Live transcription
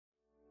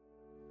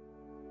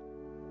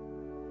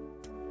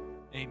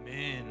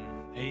Amen.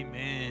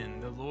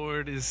 Amen. The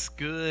Lord is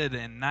good,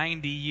 and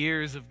 90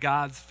 years of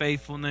God's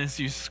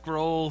faithfulness. You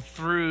scroll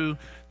through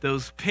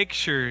those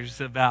pictures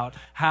about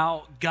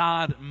how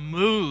God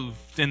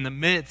moved in the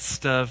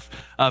midst of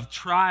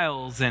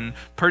trials and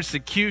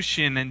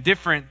persecution and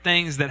different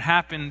things that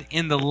happened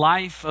in the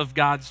life of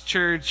God's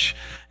church.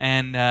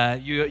 And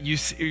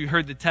you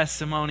heard the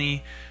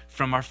testimony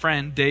from our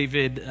friend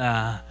David,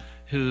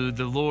 who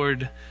the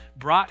Lord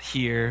brought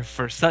here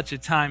for such a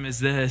time as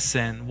this,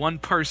 and one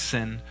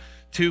person,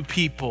 two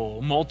people,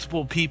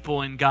 multiple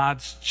people in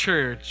God's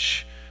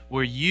church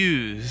were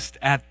used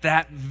at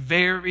that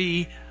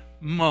very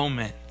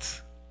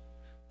moment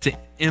to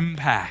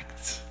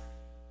impact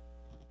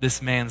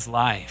this man's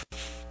life.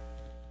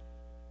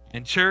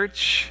 And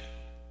church,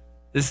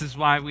 this is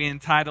why we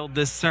entitled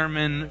this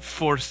sermon,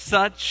 "For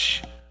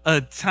Such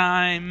a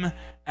Time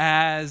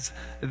as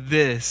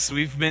This."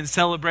 We've been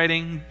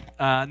celebrating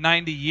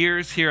 90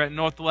 years here at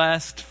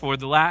Northwest for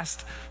the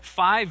last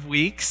 5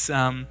 weeks,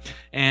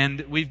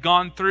 and we've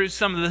gone through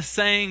some of the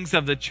sayings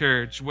of the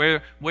church,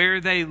 where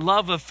they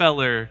love a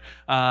feller,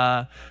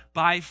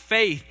 by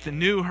faith,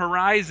 new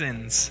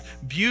horizons,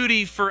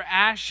 beauty for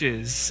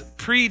ashes,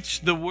 preach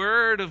the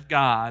word of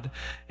God.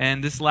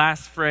 And this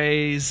last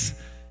phrase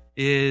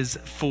is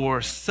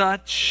 "for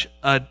such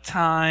a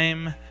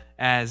time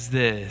as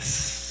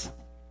this."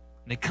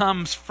 And it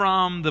comes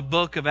from the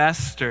book of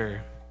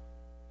Esther.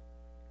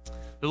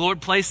 The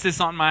Lord placed this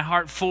on my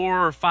heart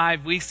 4 or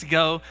 5 weeks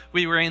ago.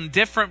 We were in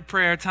different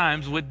prayer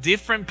times with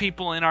different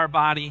people in our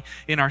body,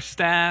 in our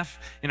staff,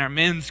 in our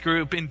men's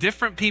group, in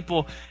different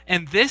people.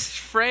 And this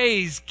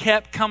phrase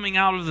kept coming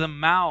out of the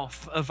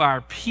mouth of our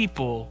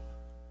people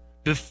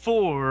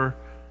before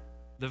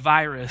the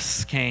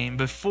virus came,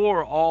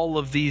 before all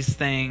of these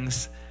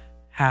things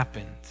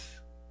happened.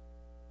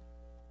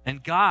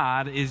 And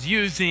God is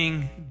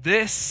using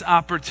this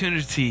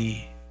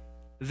opportunity,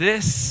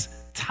 this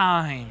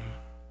time,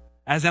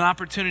 as an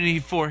opportunity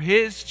for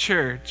His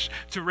church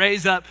to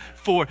raise up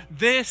for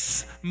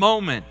this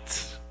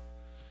moment.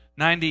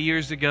 90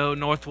 years ago,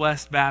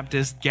 Northwest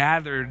Baptist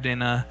gathered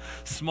in a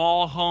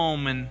small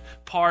home and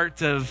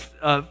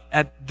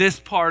at this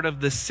part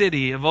of the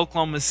city of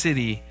Oklahoma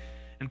City.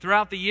 And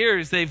throughout the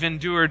years, they've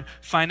endured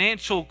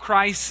financial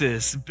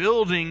crisis,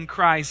 building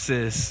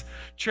crisis,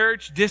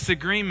 church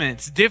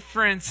disagreements,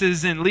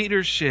 differences in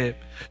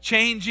leadership,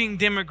 changing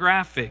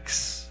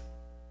demographics.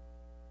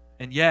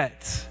 And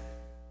yet,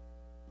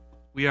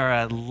 we are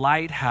a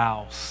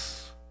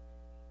lighthouse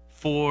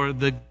for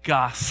the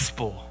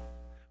gospel.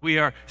 We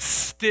are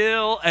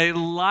still a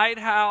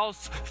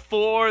lighthouse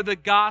for the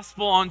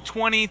gospel on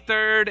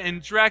 23rd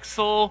and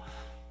Drexel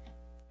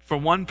for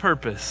one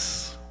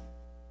purpose,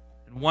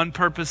 and one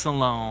purpose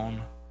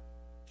alone: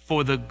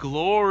 for the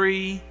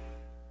glory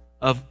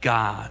of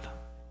God.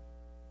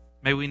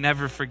 May we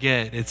never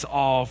forget, it's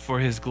all for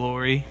His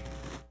glory.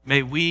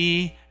 May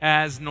we,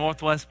 as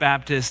Northwest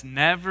Baptist,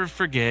 never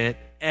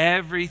forget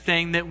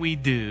everything that we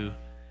do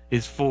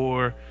is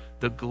for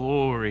the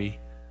glory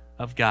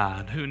of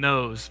God. Who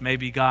knows?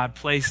 Maybe God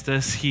placed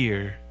us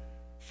here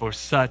for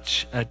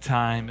such a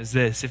time as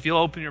this. If you'll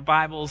open your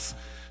Bibles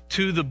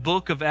to the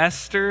book of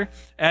Esther,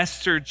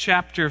 Esther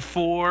chapter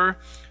 4,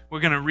 we're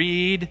going to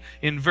read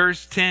in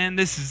verse 10.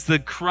 This is the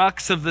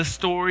crux of the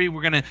story.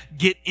 We're going to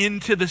get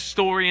into the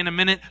story in a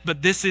minute,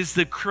 but this is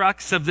the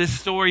crux of this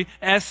story.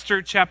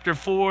 Esther chapter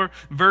 4,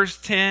 verse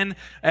 10.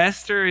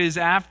 Esther is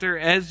after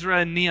Ezra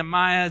and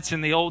Nehemiah. It's in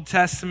the Old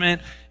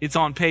Testament. It's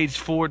on page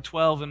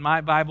 412 in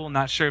my Bible.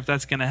 Not sure if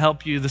that's going to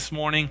help you this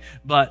morning,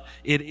 but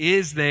it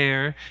is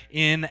there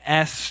in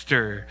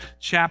Esther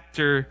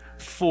chapter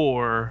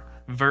 4,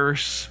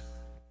 verse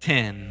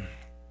 10.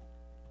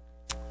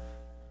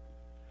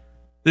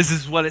 This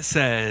is what it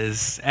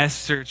says,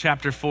 Esther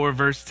chapter 4,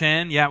 verse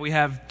 10. Yeah, we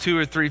have 2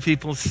 or 3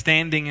 people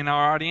standing in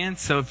our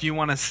audience, so if you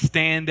want to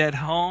stand at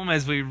home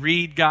as we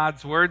read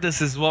God's word, this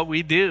is what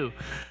we do.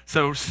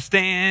 So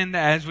stand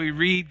as we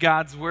read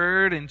God's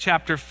word in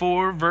chapter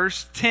 4,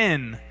 verse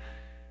 10.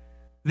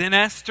 Then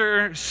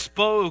Esther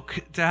spoke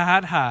to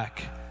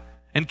Hadhak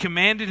and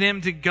commanded him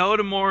to go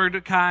to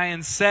Mordecai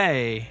and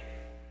say,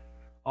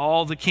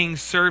 "All the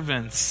king's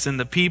servants and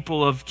the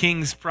people of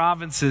king's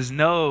provinces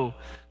know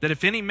that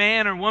if any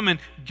man or woman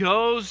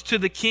goes to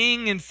the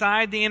king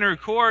inside the inner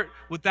court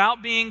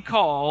without being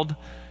called,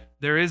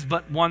 there is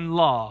but one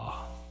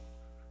law: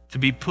 to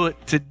be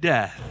put to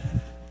death,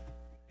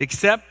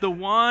 except the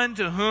one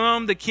to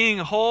whom the king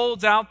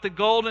holds out the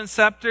golden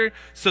scepter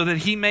so that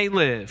he may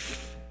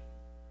live.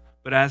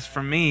 But as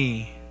for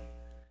me,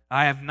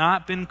 I have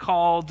not been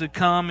called to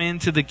come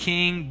into the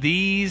king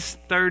these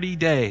 30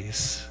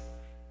 days.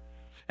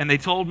 And they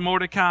told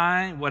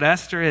Mordecai what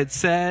Esther had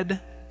said.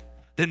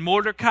 Then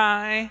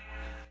Mordecai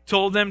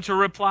told them to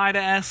reply to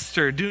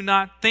Esther, "Do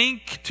not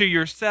think to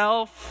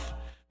yourself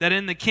that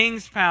in the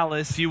king's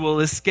palace you will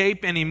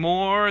escape any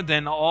more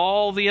than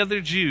all the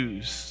other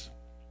Jews.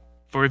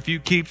 For if you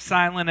keep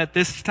silent at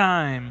this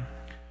time,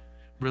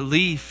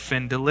 relief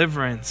and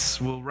deliverance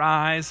will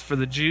rise for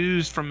the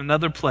Jews from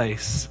another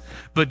place.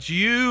 But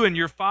you and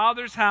your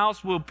father's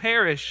house will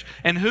perish.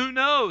 And who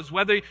knows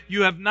whether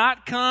you have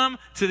not come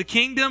to the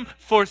kingdom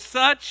for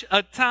such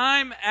a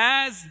time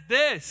as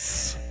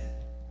this."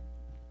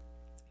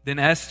 Then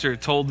Esther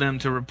told them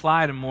to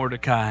reply to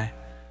Mordecai,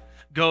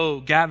 "Go,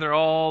 gather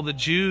all the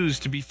Jews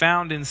to be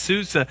found in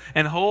Susa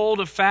and hold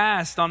a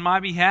fast on my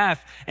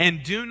behalf,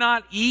 and do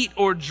not eat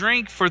or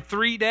drink for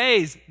 3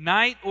 days,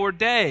 night or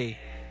day.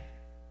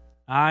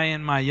 I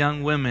and my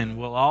young women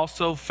will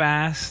also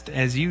fast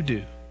as you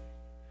do.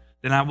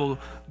 Then I will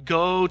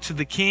go to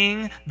the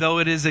king, though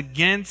it is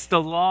against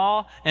the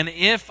law, and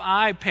if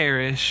I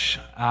perish,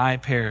 I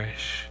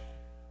perish."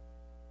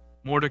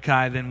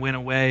 Mordecai then went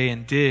away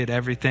and did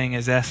everything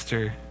as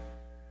Esther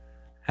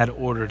had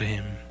ordered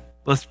him.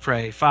 Let's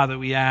pray. Father,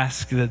 we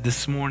ask that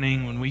this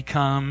morning when we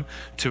come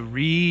to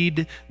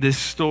read this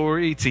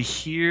story, to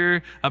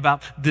hear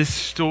about this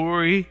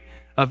story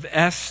of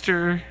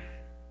Esther,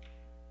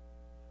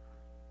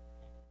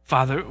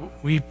 Father,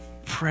 we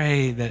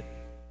pray that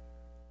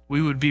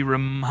we would be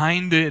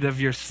reminded of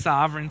your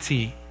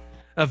sovereignty,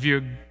 of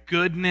your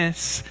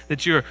goodness,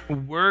 that you're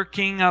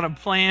working out a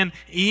plan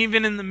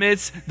even in the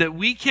midst that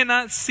we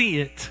cannot see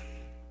it.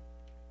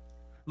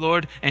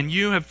 Lord, and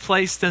you have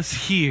placed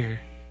us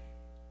here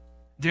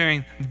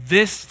during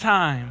this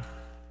time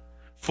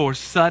for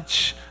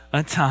such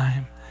a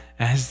time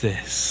as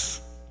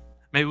this.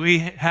 May we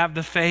have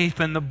the faith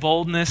and the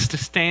boldness to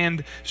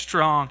stand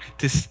strong,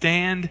 to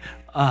stand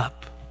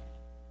up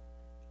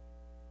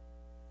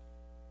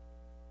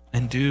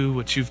and do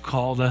what you've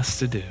called us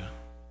to do.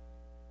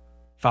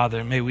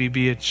 Father, may we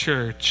be a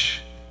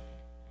church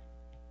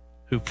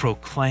who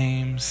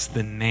proclaims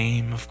the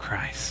name of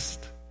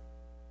Christ.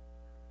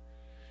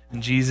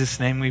 In Jesus'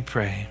 name we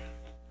pray.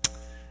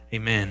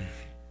 Amen.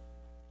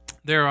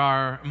 There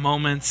are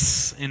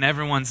moments in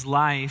everyone's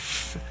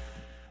life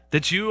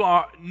that you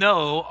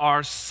know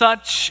are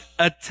such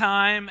a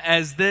time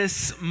as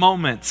this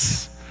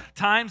moments,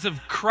 times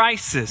of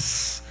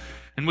crisis,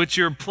 in which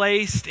you're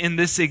placed in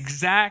this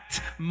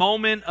exact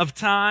moment of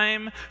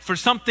time for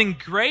something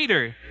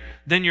greater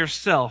than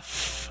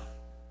yourself.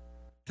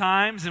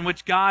 Times in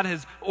which God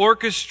has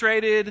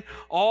orchestrated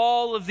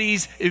all of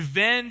these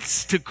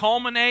events to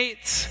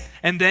culminate,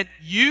 and that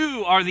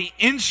you are the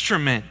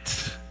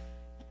instrument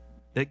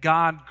that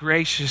God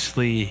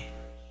graciously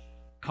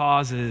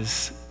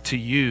causes to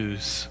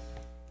use.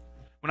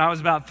 When I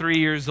was about 3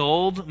 years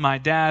old, my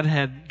dad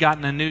had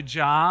gotten a new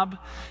job,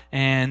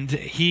 and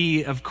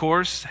he, of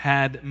course,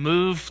 had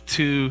moved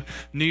to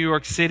New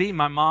York City.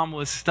 My mom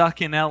was stuck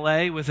in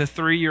LA with a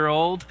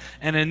 3-year-old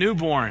and a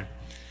newborn.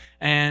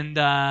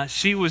 And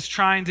she was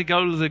trying to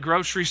go to the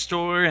grocery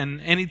store,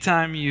 and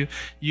anytime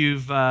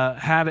you've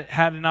had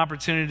an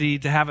opportunity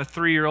to have a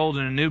 3-year-old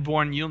and a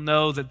newborn, you'll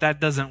know that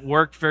doesn't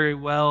work very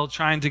well.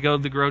 Trying to go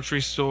to the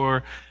grocery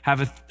store,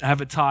 have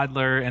a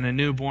toddler and a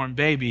newborn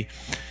baby.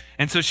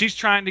 And so she's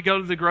trying to go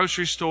to the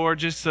grocery store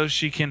just so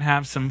she can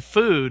have some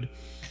food.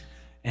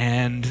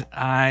 And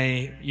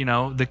I,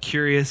 the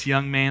curious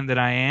young man that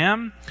I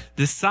am,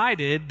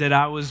 decided that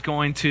I was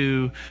going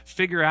to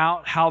figure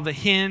out how the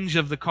hinge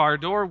of the car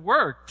door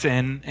worked.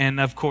 And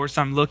of course,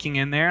 I'm looking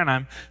in there and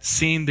I'm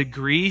seeing the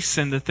grease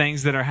and the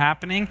things that are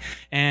happening.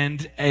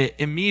 And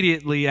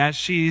immediately, as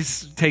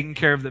she's taking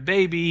care of the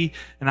baby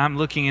and I'm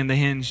looking in the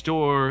hinge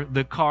door,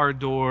 the car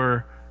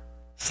door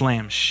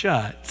slams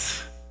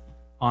shut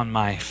on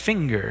my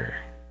finger.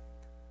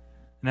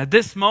 And at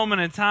this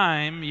moment in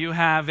time, you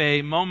have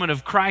a moment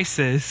of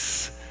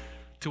crisis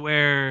to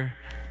where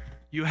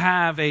you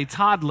have a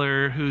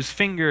toddler whose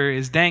finger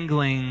is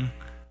dangling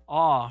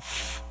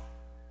off,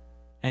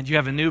 and you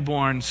have a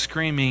newborn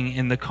screaming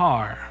in the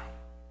car.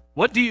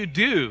 What do you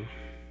do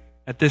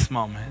at this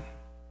moment?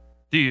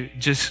 Do you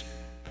just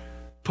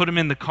put him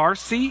in the car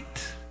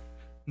seat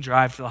and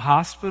drive to the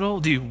hospital?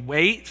 Do you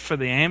wait for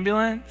the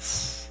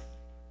ambulance?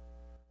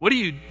 What do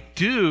you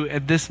do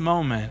at this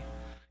moment?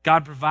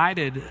 God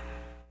provided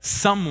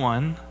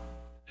someone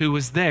who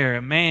was there,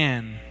 a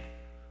man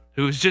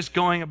who was just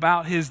going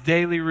about his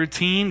daily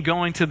routine,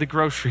 going to the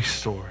grocery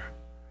store.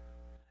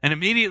 And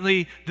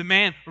immediately the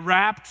man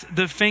wrapped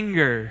the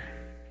finger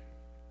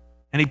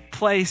and he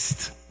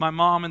placed my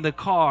mom in the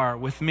car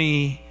with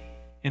me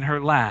in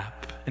her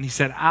lap. And he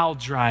said, "I'll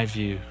drive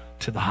you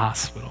to the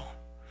hospital."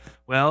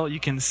 Well, you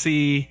can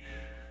see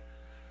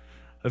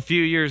a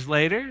few years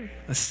later,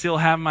 I still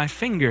have my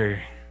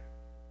finger.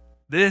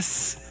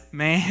 This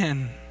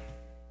man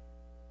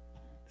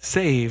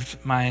saved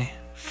my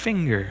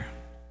finger.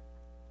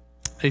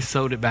 They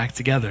sewed it back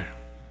together.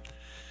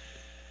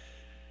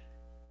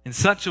 In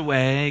such a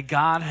way,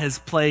 God has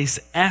placed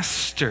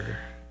Esther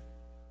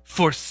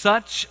for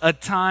such a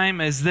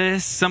time as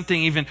this,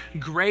 something even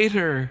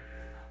greater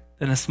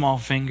than a small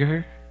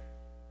finger,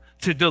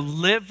 to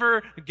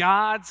deliver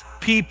God's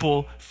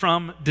people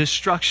from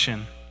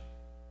destruction.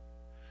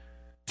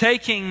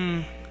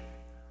 Taking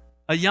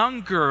a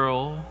young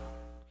girl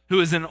who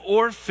is an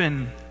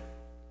orphan,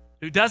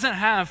 who doesn't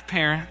have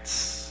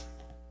parents,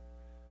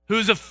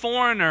 who's a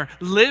foreigner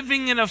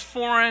living in a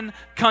foreign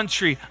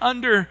country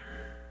under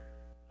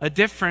a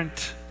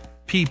different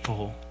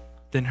people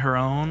than her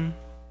own,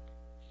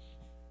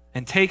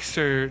 and takes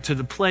her to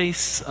the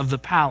place of the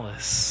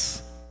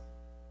palace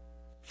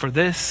for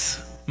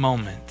this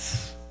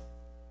moment.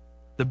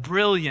 The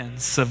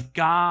brilliance of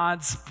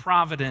God's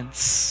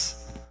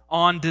providence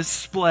on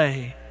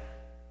display.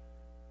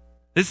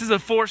 This is a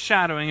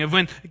foreshadowing of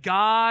when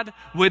God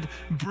would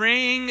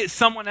bring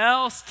someone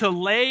else to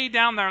lay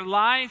down their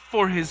life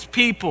for his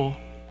people.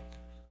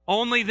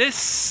 Only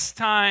this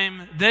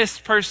time, this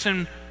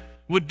person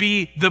would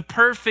be the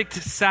perfect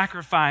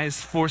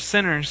sacrifice for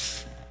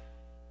sinners,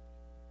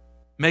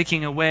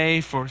 making a way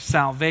for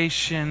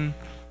salvation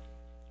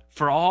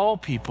for all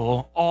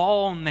people,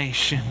 all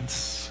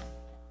nations,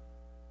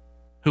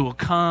 who will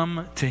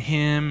come to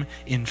him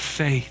in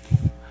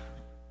faith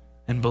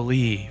and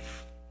believe.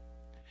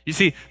 You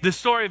see, the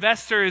story of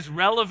Esther is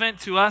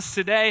relevant to us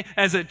today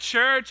as a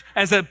church,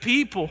 as a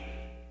people.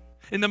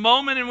 In the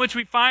moment in which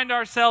we find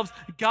ourselves,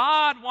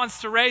 God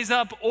wants to raise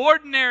up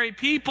ordinary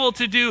people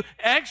to do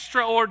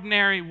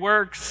extraordinary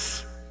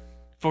works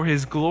for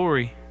his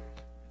glory.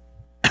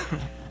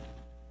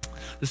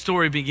 The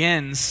story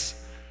begins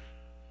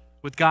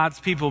with God's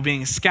people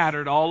being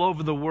scattered all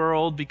over the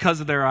world because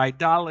of their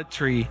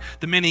idolatry.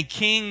 The many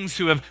kings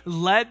who have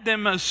led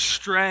them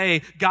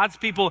astray. God's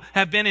people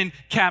have been in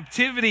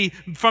captivity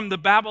from the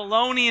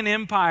Babylonian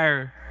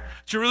Empire.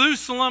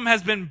 Jerusalem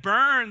has been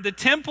burned. The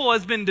temple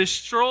has been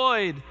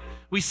destroyed.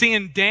 We see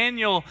in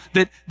Daniel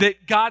that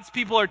God's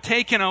people are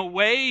taken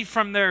away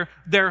from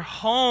their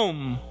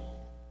home.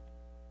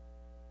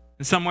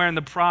 And somewhere in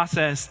the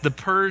process, the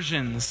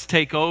Persians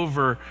take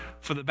over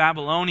for the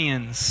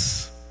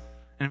Babylonians.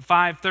 In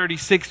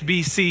 536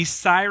 BC,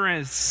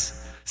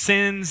 Cyrus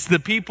sends the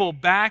people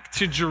back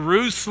to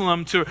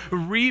Jerusalem to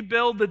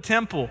rebuild the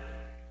temple.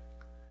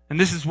 And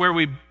this is where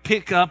we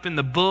pick up in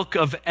the book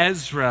of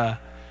Ezra,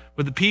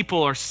 where the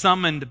people are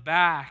summoned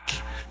back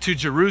to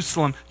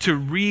Jerusalem to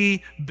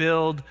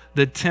rebuild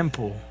the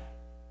temple.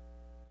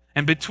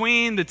 And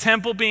between the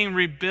temple being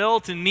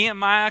rebuilt and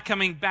Nehemiah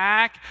coming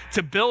back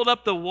to build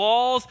up the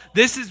walls,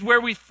 this is where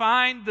we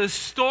find the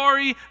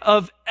story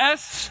of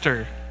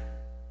Esther.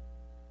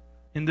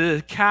 In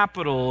the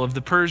capital of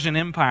the Persian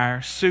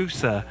Empire,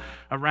 Susa,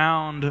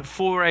 around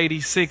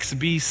 486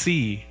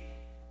 BC.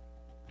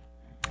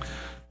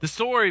 The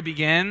story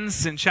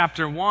begins in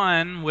chapter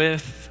 1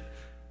 with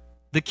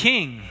the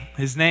king.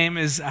 His name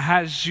is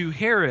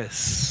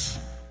Ahasuerus,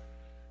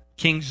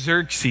 King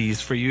Xerxes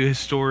for you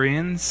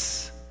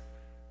historians.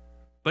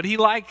 But he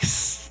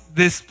likes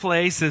this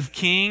place of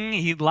king.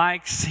 He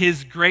likes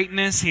his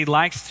greatness. He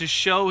likes to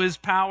show his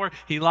power.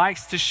 He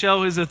likes to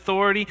show his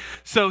authority.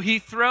 So he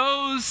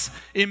throws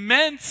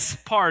immense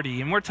party.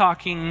 And we're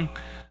talking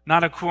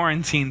not a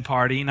quarantine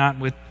party, not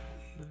with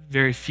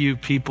very few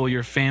people,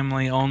 your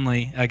family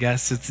only, I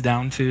guess it's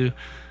down to.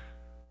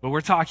 But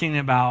we're talking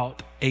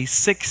about a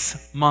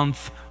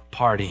 6-month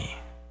party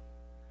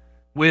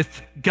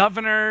with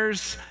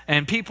governors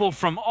and people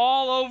from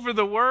all over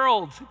the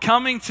world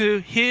coming to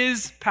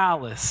his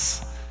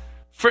palace.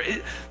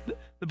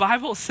 The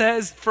Bible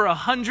says for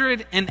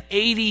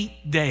 180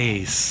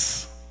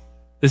 days,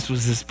 this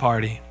was this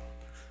party.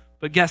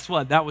 But guess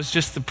what? That was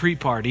just the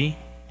pre-party.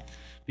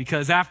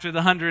 Because after the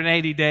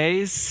 180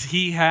 days,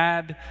 he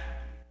had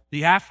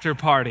the after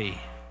party.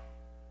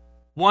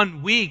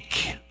 1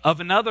 week of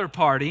another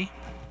party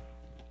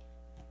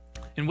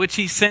in which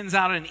he sends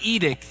out an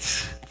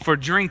edict for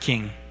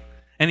drinking.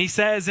 And he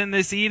says in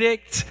this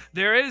edict,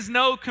 there is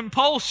no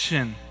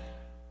compulsion.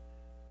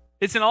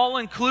 It's an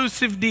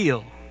all-inclusive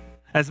deal.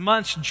 As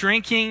much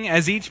drinking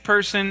as each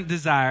person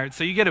desired.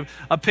 So you get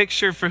a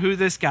picture for who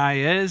this guy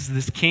is,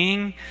 this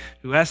king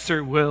who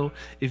Esther will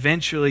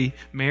eventually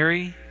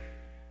marry.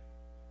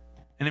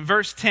 And in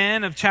verse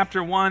 10 of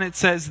chapter 1, it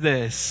says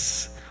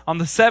this: on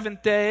the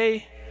 7th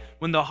day,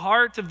 when the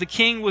heart of the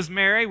king was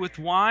merry with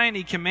wine,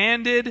 he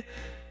commanded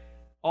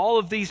all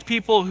of these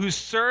people who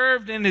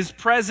served in his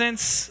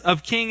presence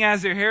of King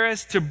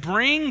Ahasuerus to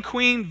bring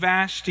Queen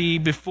Vashti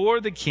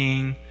before the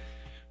king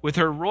with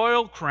her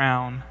royal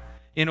crown,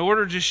 in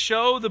order to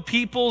show the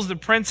peoples, the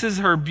princes,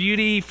 her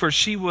beauty, for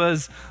she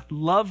was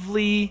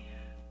lovely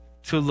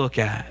to look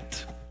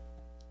at.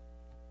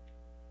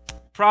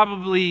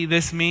 Probably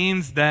this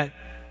means that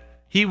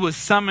he was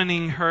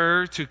summoning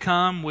her to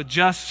come with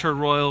just her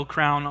royal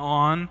crown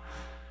on,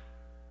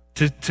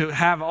 to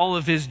have all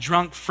of his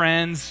drunk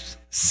friends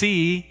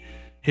see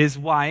his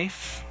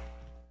wife.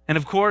 And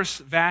of course,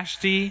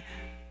 Vashti,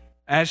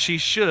 as she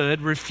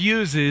should,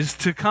 refuses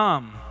to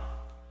come.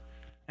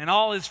 And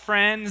all his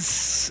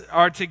friends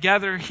are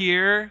together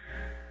here,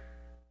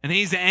 and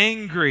he's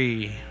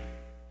angry.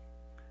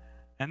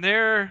 And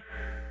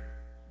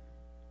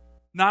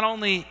not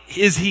only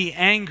is he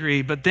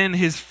angry, but then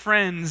his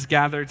friends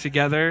gather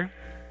together.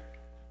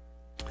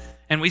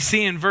 And we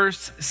see in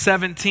verse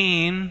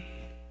 17,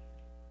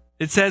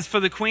 It says, for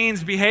the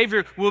queen's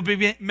behavior will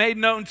be made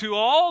known to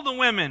all the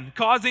women,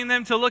 causing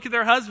them to look at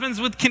their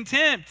husbands with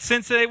contempt,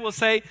 since they will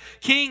say,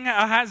 King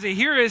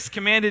Ahasuerus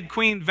commanded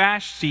Queen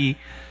Vashti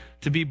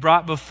to be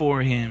brought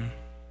before him,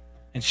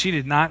 and she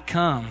did not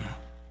come.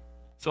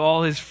 So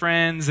all his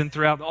friends and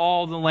throughout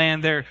all the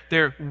land,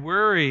 they're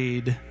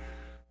worried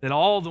that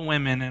all the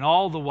women and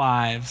all the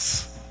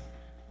wives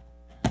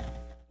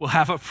will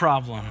have a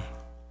problem.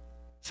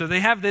 So they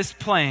have this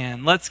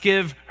plan. Let's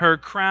give her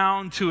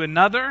crown to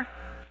another.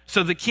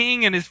 So the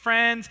king and his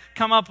friends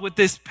come up with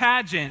this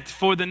pageant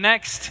for the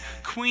next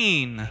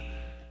queen.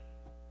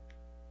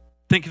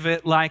 Think of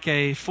it like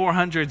a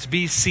 400s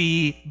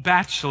BC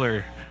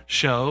bachelor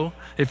show,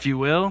 if you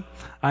will.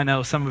 I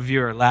know some of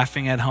you are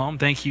laughing at home.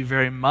 Thank you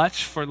very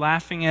much for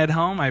laughing at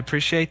home. I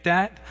appreciate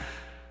that.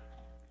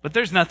 But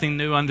there's nothing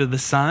new under the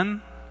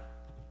sun.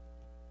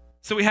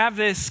 So we have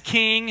this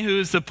king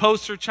who's the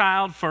poster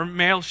child for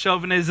male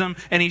chauvinism,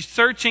 and he's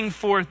searching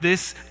for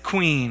this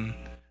queen.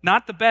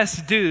 Not the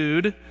best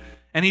dude,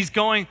 and he's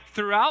going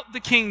throughout the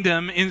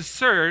kingdom in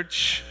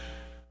search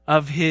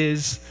of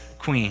his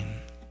queen.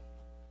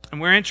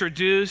 And we're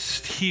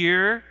introduced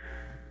here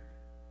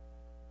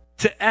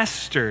to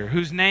Esther,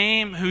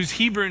 whose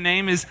Hebrew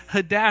name is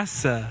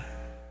Hadassah.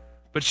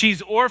 But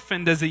she's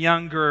orphaned as a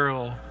young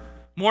girl.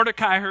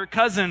 Mordecai, her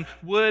cousin,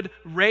 would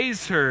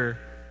raise her.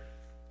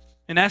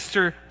 In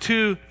Esther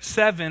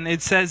 2:7,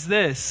 it says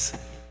this: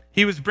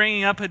 he was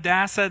bringing up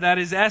Hadassah, that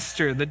is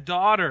Esther, the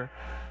daughter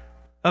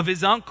of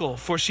his uncle,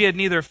 for she had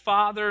neither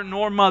father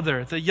nor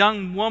mother. The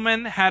young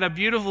woman had a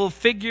beautiful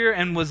figure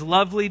and was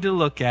lovely to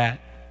look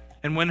at.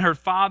 And when her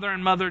father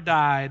and mother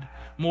died,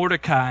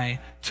 Mordecai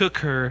took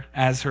her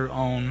as her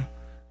own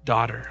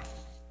daughter.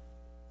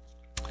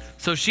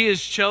 So she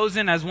is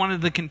chosen as one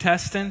of the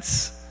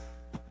contestants.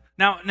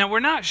 Now we're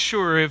not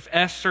sure if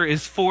Esther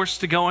is forced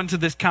to go into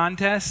this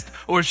contest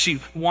or if she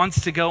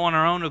wants to go on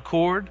her own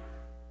accord.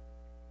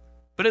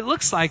 But it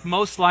looks like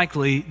most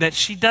likely that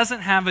she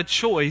doesn't have a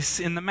choice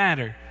in the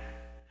matter.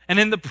 And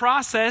in the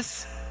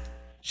process,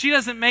 she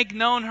doesn't make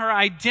known her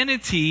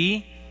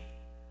identity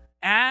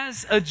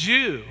as a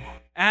Jew,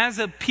 as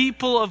a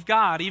people of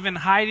God, even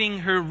hiding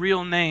her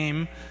real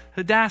name,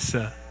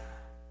 Hadassah.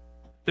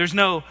 There's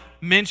no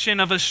mention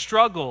of a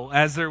struggle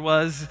as there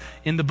was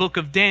in the book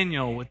of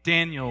Daniel with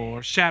Daniel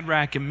or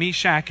Shadrach and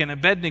Meshach and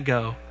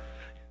Abednego.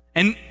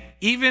 And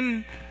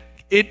even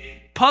it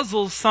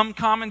puzzles some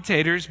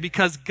commentators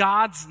because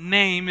God's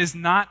name is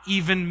not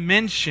even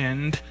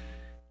mentioned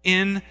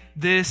in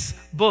this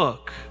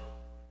book.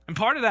 And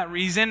part of that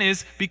reason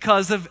is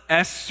because of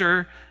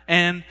Esther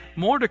and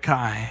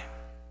Mordecai.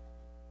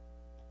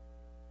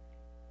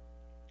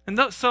 And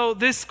so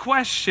this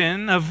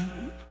question of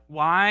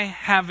why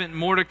haven't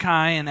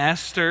Mordecai and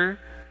Esther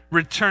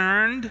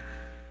returned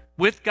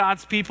with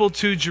God's people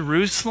to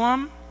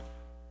Jerusalem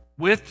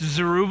with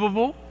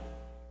Zerubbabel?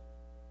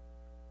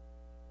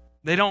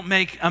 They don't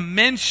make a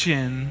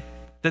mention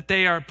that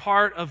they are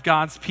part of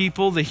God's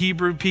people, the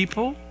Hebrew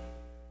people.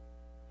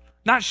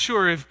 Not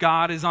sure if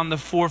God is on the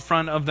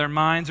forefront of their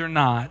minds or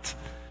not,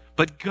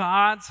 but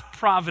God's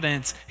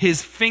providence,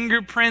 his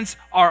fingerprints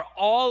are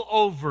all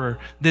over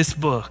this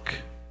book.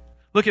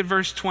 Look at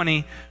verse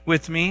 20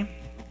 with me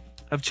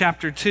of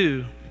chapter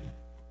 2.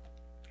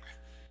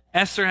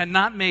 Esther had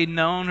not made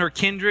known her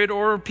kindred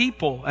or her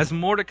people, as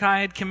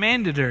Mordecai had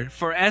commanded her.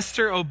 For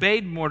Esther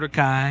obeyed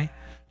Mordecai,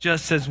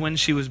 just as when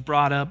she was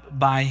brought up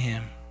by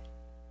him.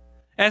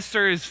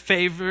 Esther is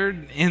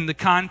favored in the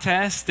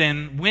contest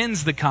and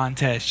wins the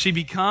contest. She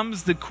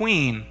becomes the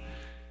queen.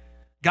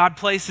 God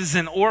places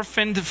an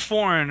orphaned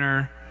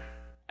foreigner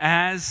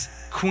as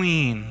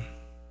queen.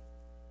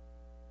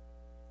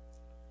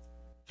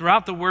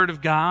 Throughout the Word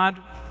of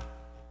God,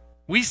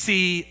 we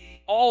see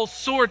all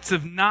sorts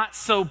of not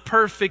so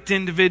perfect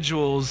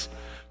individuals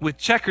with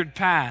checkered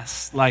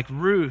pasts like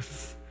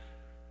Ruth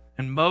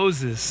and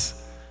Moses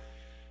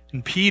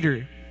and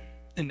Peter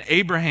and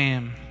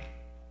Abraham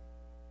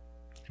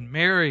and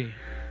Mary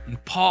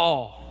and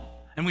Paul.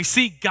 And we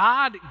see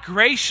God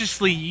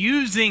graciously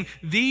using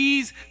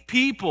these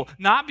people,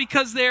 not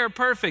because they are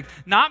perfect,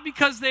 not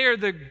because they are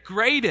the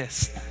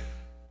greatest,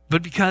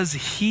 but because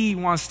he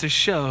wants to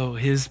show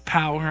his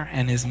power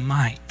and his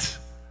might.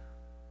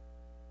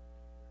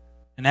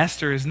 And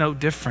Esther is no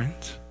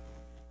different.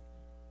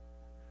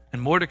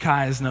 And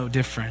Mordecai is no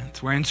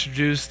different. We're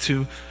introduced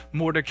to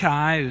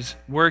Mordecai, who's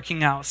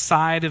working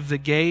outside of the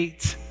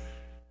gate,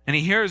 and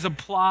he hears a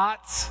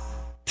plot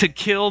to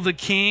kill the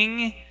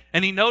king,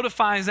 and he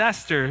notifies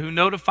Esther, who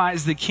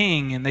notifies the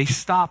king, and they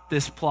stop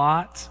this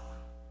plot.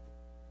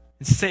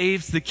 It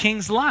saves the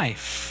king's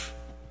life.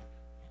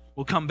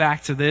 We'll come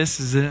back to this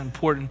as an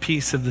important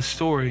piece of the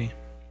story.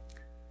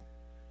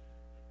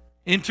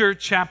 Enter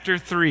chapter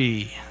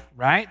 3,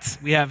 right?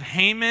 We have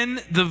Haman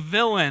the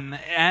villain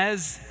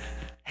as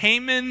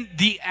Haman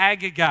the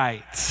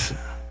Agagite.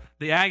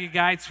 The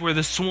Agagites were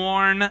the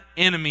sworn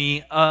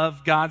enemy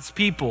of God's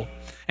people.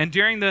 And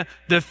during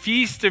the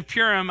Feast of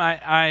Purim,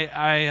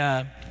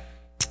 I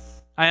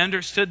I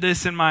understood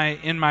this in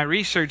my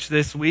research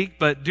this week,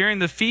 but during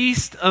the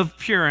Feast of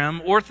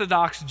Purim,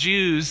 Orthodox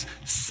Jews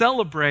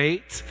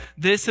celebrate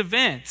this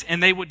event,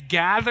 and they would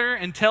gather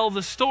and tell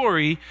the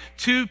story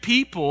to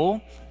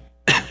people,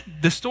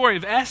 the story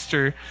of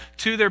Esther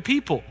to their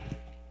people.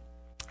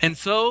 And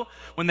so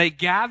when they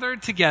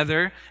gathered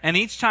together, and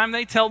each time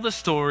they tell the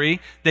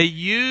story, they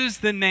use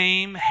the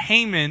name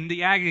Haman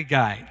the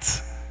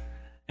Agagite.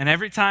 And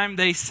every time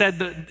they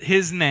said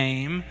his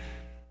name,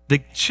 the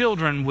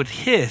children would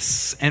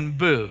hiss and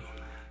boo.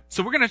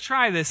 So we're going to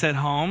try this at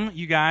home.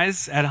 You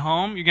guys at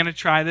home, you're going to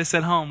try this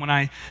at home. When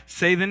I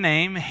say the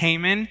name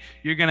Haman,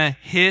 you're going to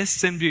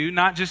hiss and boo,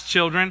 not just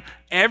children,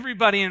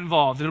 everybody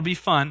involved. It'll be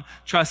fun.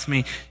 Trust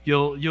me,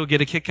 you'll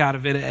get a kick out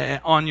of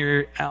it on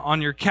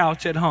your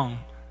couch at home.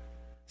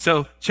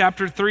 So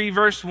chapter 3,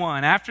 verse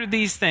 1. After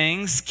these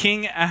things,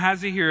 King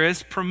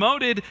Ahasuerus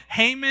promoted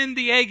Haman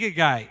the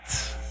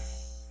Agagite.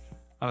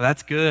 Oh,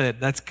 that's good.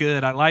 That's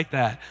good. I like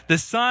that. The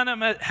son of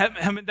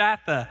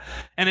Hammedatha,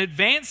 and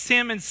advanced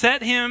him and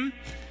set him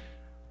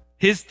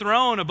his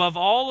throne above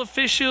all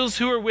officials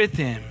who were with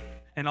him.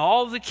 And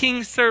all the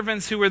king's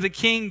servants who were the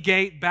king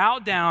gate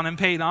bowed down and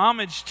paid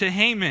homage to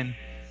Haman.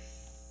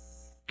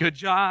 Good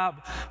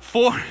job.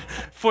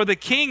 For the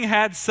king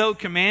had so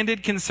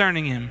commanded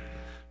concerning him.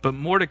 But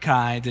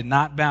Mordecai did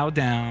not bow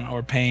down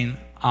or pay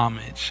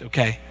homage.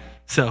 Okay,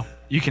 so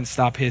you can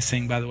stop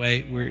hissing, by the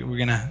way. We're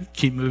going to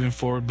keep moving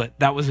forward, but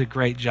that was a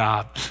great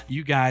job.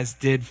 You guys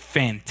did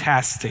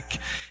fantastic.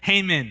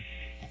 Haman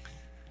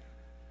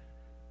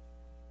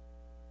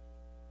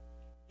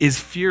is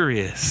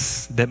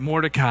furious that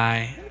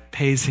Mordecai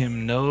pays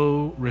him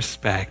no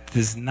respect,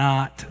 does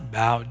not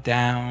bow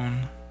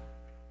down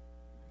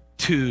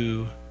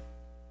to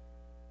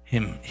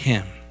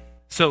him.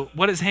 So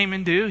what does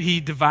Haman do? He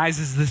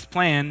devises this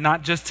plan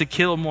not just to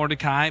kill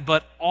Mordecai,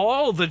 but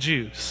all the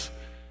Jews.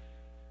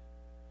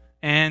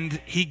 And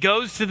he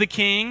goes to the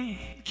king.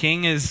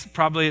 King is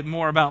probably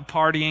more about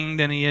partying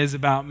than he is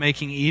about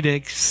making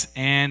edicts.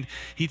 And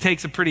he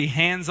takes a pretty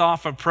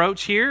hands-off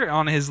approach here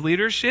on his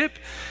leadership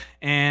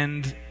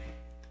and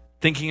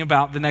thinking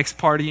about the next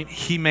party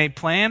he may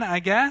plan,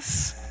 I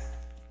guess,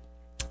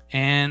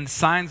 and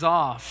signs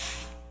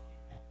off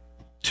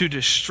to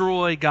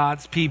destroy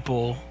God's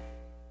people,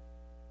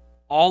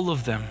 all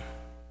of them,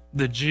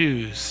 the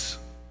Jews,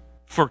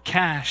 for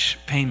cash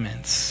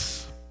payments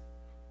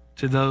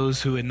to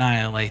those who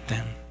annihilate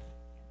them.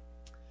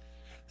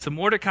 So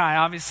Mordecai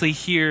obviously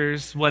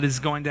hears what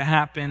is going to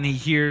happen. He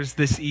hears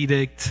this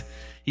edict.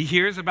 He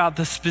hears about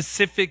the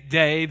specific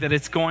day that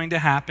it's going to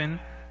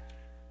happen.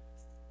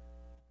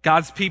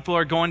 God's people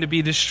are going to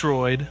be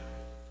destroyed.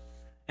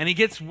 And he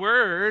gets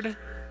word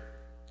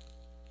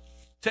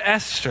to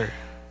Esther.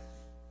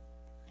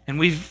 And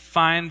we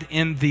find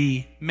in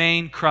the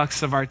main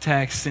crux of our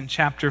text in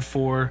chapter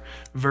 4,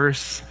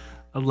 verse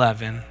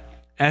 11,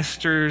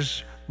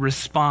 Esther's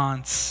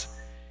response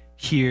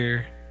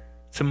here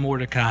to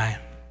Mordecai.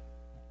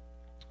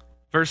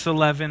 Verse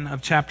 11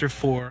 of chapter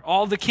 4.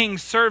 All the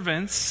king's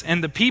servants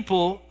and the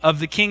people of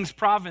the king's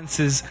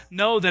provinces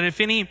know that if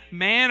any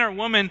man or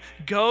woman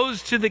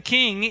goes to the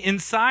king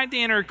inside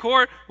the inner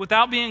court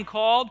without being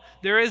called,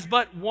 there is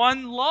but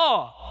one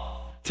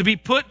law: to be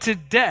put to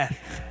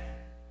death,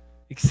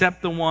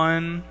 except the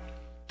one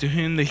to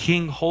whom the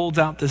king holds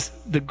out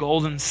the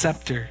golden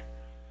scepter,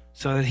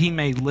 so that he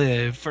may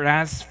live. For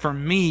as for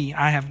me,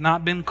 I have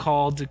not been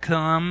called to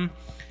come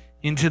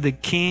into the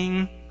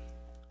king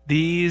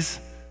these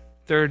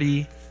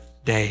 30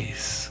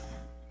 days.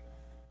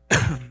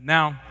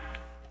 Now,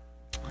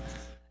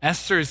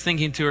 Esther is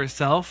thinking to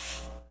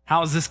herself,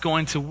 how is this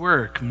going to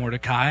work,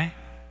 Mordecai?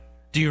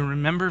 Do you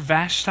remember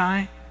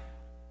Vashti?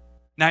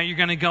 Now you're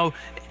going to go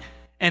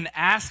and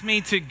ask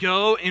me to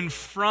go in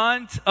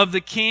front of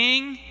the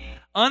king,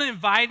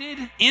 uninvited,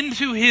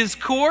 into his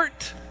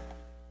court,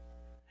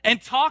 and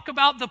talk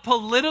about the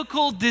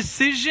political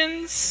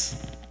decisions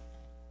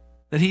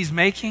that he's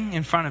making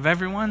in front of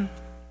everyone?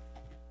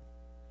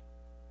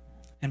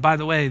 And by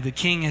the way, the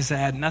king has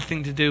had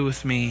nothing to do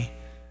with me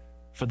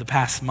for the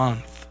past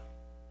month.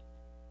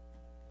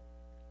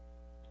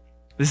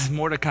 This is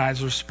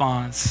Mordecai's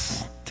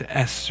response to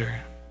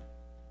Esther.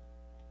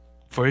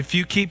 For if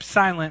you keep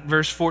silent,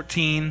 verse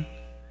 14,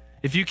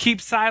 if you keep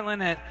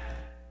silent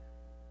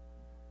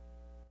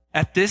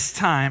at this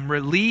time,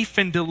 relief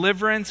and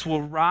deliverance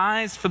will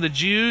rise for the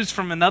Jews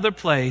from another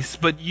place,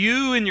 but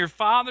you and your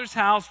father's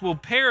house will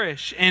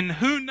perish, and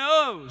who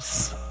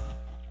knows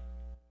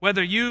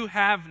whether you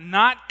have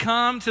not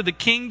come to the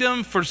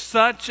kingdom for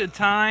such a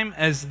time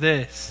as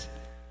this.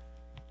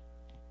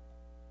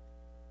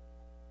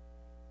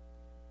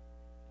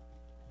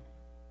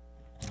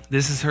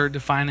 This is her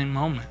defining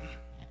moment.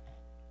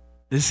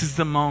 This is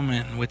the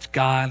moment in which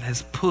God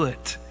has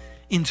put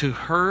into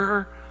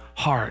her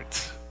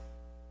heart.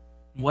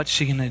 What's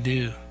she going to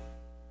do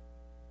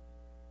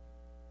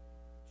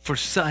for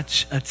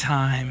such a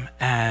time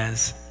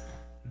as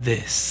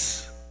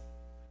this?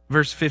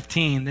 Verse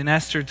 15, then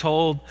Esther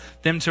told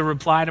them to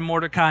reply to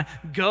Mordecai,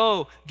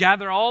 "Go,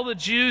 gather all the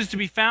Jews to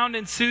be found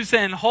in Susa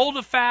and hold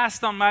a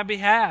fast on my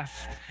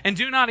behalf. And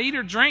do not eat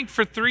or drink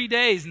for 3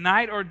 days,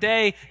 night or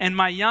day, and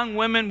my young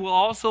women will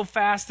also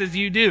fast as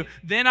you do.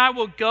 Then I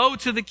will go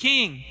to the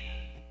king,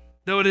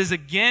 though it is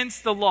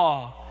against the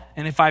law.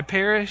 And if I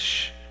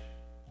perish,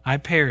 I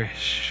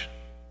perish."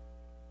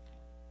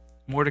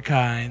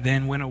 Mordecai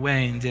then went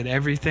away and did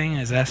everything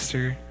as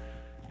Esther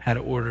had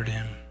ordered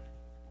him.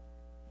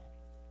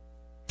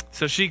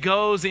 So she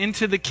goes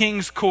into the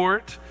king's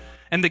court,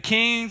 and the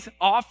king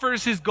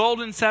offers his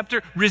golden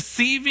scepter,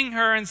 receiving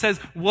her, and says,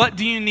 "What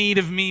do you need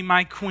of me,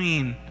 my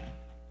queen?"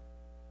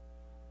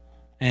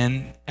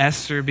 And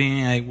Esther,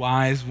 being a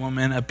wise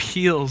woman,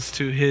 appeals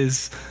to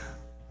his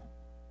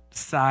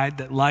side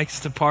that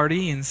likes to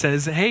party and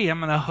says, "Hey, I'm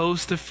going to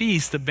host a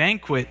feast, a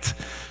banquet.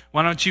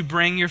 Why don't you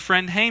bring your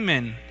friend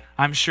Haman?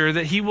 I'm sure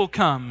that he will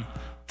come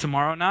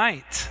tomorrow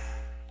night."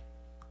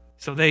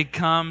 So they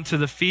come to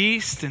the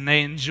feast and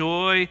they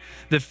enjoy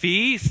the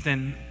feast.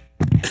 And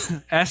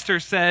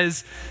Esther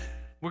says,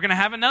 "We're going to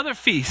have another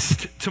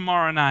feast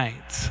tomorrow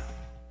night."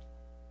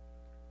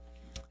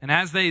 And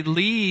as they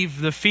leave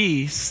the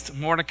feast,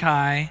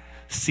 Haman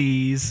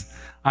sees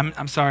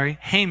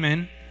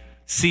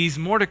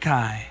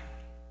Mordecai.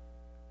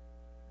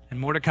 And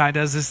Mordecai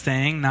does this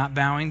thing, not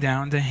bowing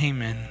down to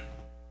Haman.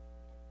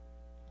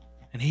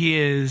 And he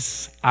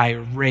is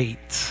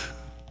irate.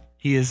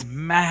 He is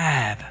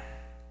mad.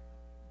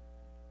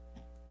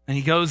 And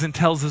he goes and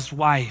tells his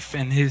wife,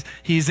 and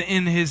he's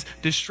in his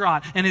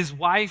distraught. And his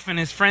wife and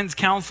his friends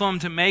counsel him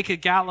to make a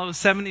gallows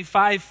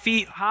 75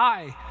 feet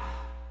high.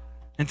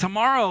 And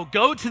tomorrow,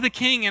 go to the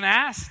king and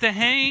ask to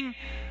hang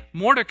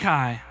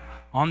Mordecai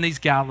on these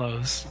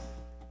gallows.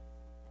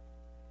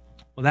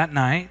 Well, that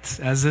night,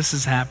 as this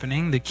is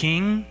happening, the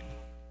king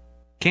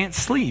can't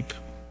sleep.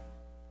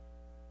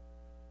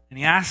 And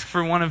he asks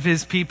for one of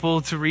his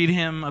people to read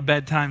him a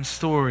bedtime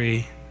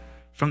story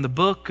from the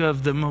book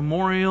of the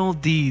memorial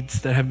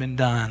deeds that have been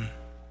done.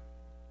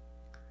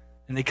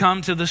 And they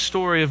come to the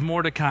story of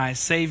Mordecai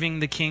saving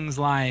the king's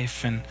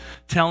life and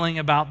telling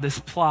about this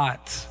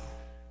plot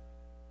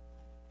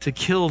to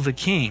kill the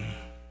king.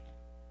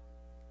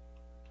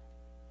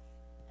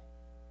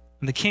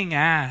 And the king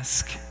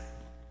asks,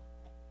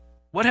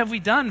 "What have we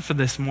done for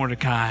this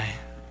Mordecai?"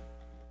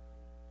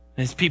 And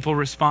his people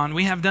respond,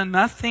 "We have done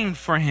nothing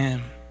for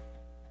him."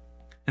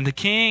 And the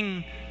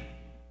king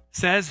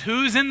says,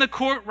 "Who's in the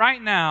court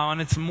right now?" And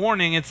it's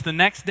morning, it's the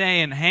next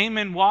day, and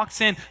Haman walks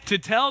in to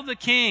tell the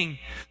king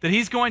that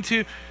he's going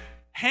to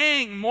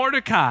hang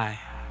Mordecai.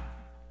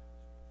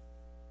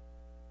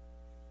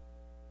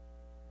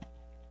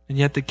 And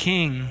yet the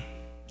king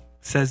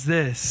says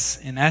this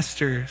in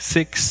Esther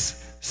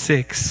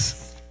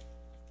 6:6.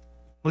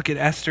 Look at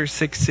Esther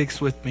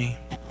 6:6 with me.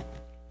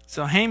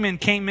 So Haman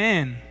came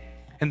in,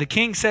 and the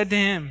king said to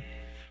him,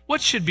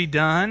 "What should be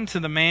done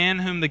to the man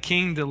whom the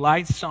king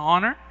delights to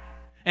honor?"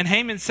 And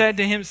Haman said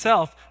to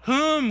himself,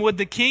 "Whom would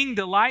the king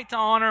delight to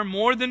honor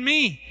more than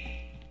me?"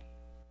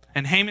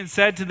 And Haman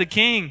said to the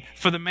king,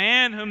 "For the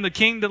man whom the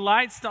king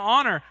delights to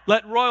honor,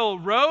 let royal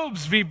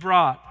robes be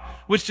brought,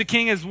 which the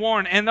king has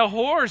worn, and the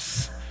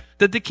horse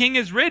that the king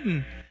has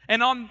ridden,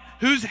 and on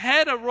whose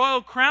head a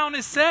royal crown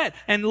is set.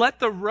 And let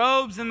the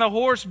robes and the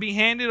horse be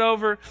handed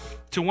over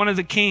to one of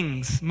the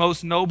king's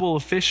most noble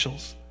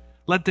officials.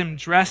 Let them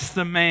dress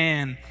the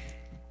man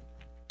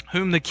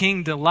whom the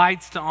king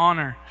delights to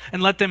honor,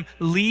 and let them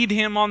lead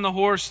him on the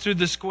horse through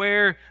the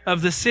square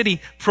of the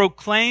city,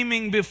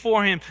 proclaiming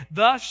before him,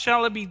 'Thus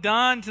shall it be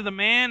done to the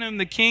man whom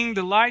the king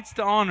delights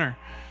to honor.'"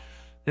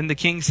 Then the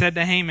king said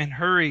to Haman,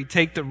 "Hurry,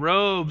 take the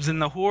robes and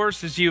the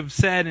horse as you have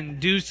said, and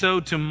do so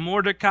to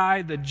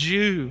Mordecai the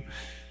Jew,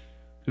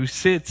 who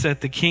sits at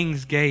the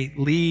king's gate.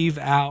 Leave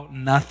out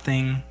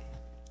nothing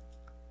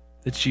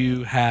that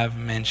you have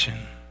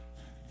mentioned."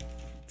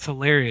 It's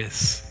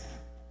hilarious.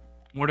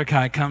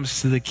 Mordecai comes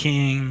to the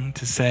king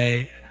to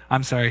say,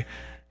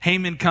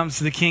 Haman comes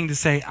to the king to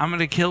say, "I'm going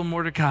to kill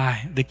Mordecai."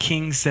 The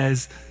king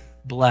says,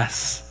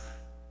 "Bless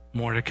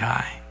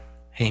Mordecai,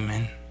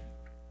 Haman."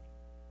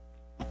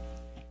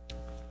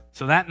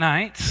 So that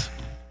night,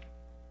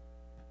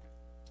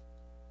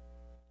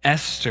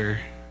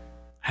 Esther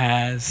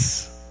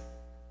has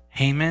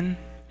Haman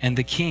and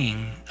the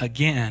king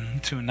again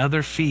to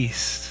another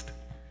feast.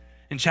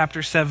 In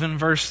chapter 7,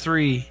 verse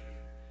 3,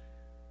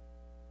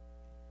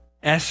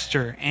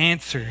 Esther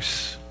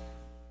answers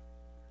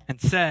and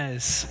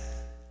says,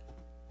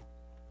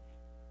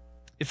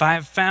 "If I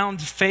have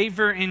found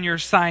favor in your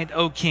sight,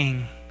 O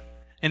king,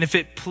 and if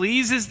it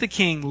pleases the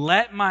king,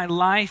 let my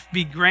life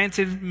be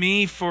granted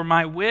me for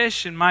my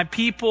wish and my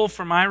people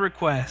for my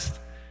request.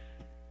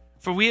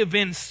 For we have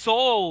been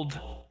sold,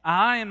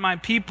 I and my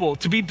people,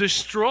 to be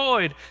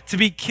destroyed, to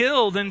be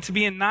killed, and to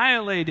be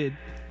annihilated.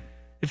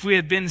 If we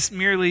had been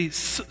merely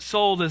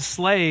sold as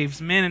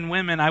slaves, men and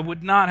women, I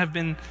would have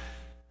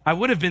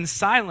been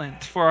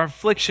silent, for our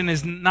affliction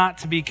is not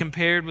to be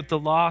compared with the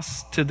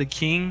loss to the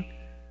king.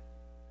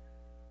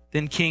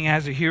 Then King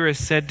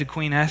Ahasuerus said to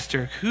Queen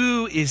Esther,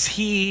 "Who is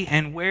he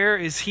and where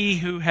is he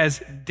who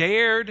has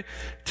dared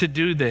to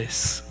do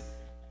this?"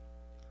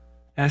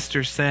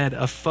 Esther said,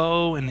 "A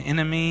foe, an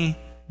enemy,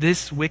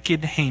 this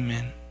wicked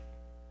Haman."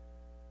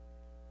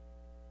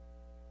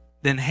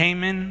 Then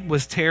Haman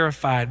was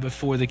terrified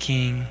before the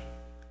king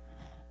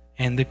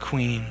and the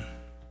queen.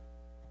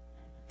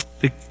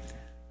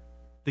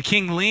 The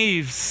king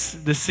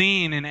leaves the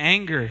scene in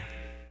anger.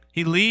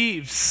 He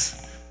leaves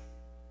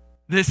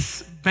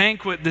this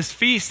banquet, this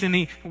feast, and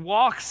he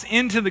walks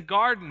into the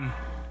garden.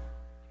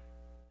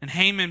 And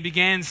Haman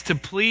begins to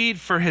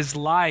plead for his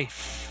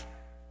life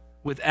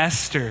with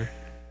Esther.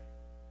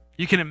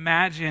 You can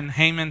imagine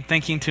Haman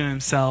thinking to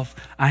himself,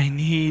 "I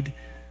need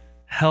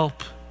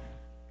help."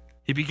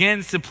 He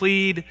begins to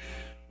plead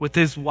with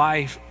his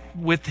wife,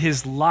 with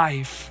his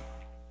life,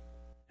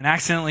 and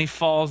accidentally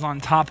falls on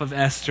top of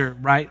Esther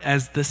right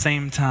at the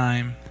same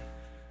time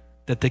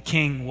that the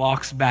king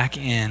walks back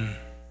in.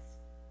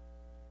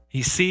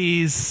 He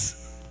sees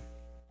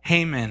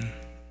Haman.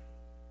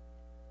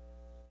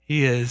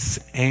 He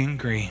is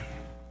angry,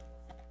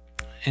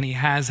 and he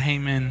has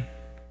Haman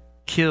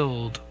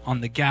killed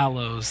on the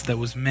gallows that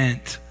was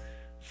meant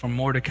for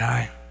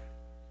Mordecai.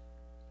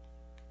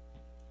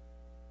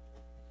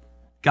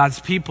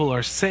 God's people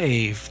are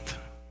saved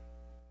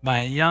by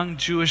a young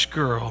Jewish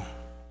girl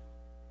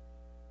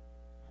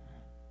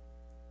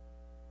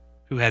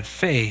who had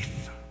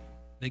faith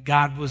that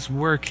God was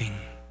working,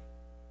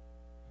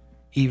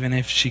 even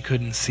if she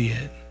couldn't see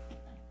it.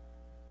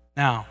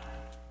 Now,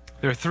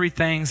 there are three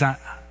things I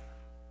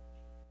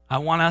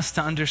want us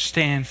to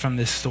understand from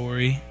this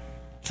story.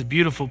 It's a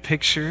beautiful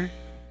picture.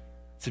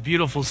 It's a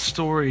beautiful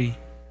story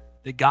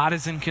that God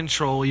is in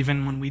control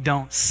even when we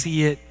don't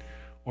see it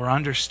or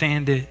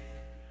understand it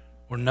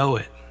or know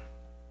it.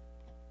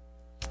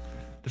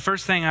 The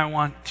first thing I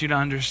want you to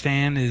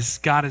understand is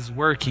God is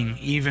working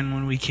even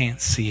when we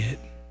can't see it.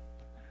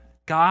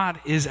 God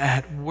is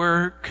at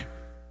work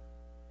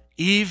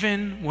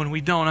even when we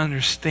don't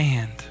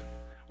understand,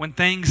 when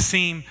things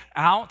seem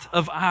out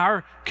of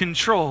our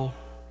control.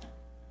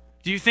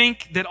 Do you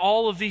think that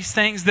all of these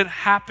things that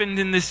happened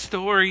in this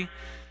story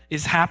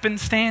is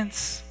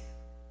happenstance?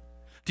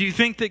 Do you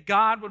think that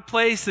God would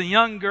place a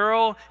young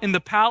girl in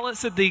the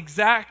palace at the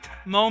exact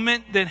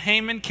moment that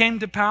Haman came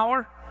to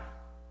power?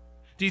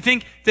 Do you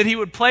think that he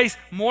would place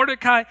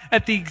Mordecai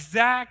at the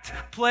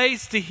exact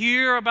place to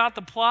hear about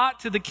the plot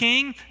to the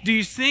king? Do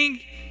you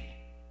think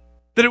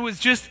that it was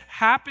just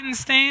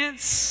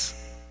happenstance?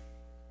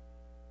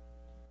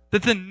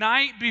 That the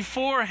night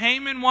before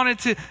Haman wanted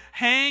to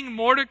hang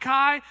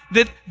Mordecai,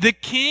 that the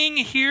king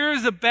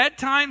hears a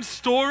bedtime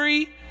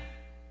story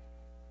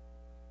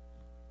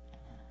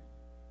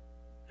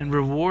and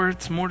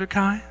rewards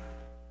Mordecai?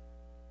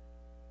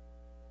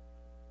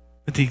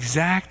 At the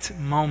exact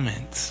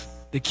moment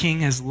the king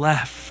has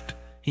left,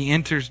 he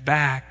enters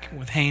back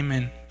with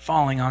Haman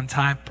falling on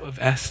top of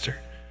Esther.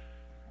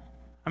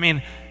 I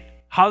mean,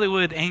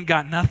 Hollywood ain't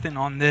got nothing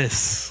on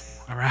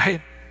this, all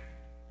right?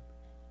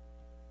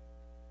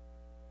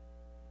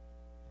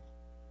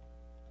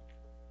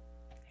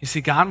 You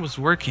see, God was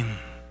working,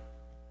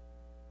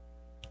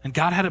 and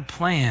God had a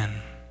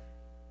plan.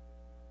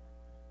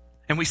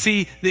 And we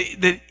see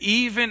that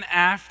even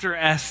after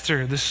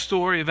Esther, the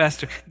story of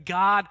Esther,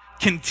 God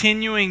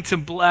continuing to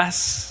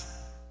bless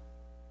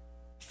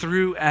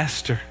through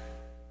Esther.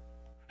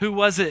 Who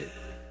was it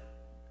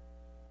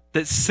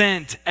that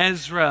sent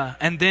Ezra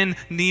and then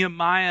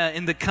Nehemiah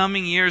in the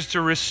coming years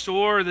to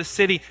restore the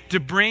city, to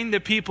bring the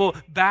people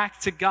back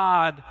to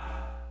God?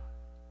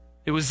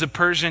 It was the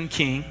Persian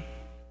king,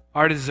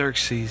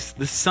 Artaxerxes,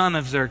 the son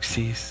of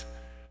Xerxes,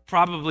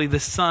 probably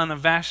the son of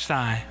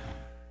Vashti,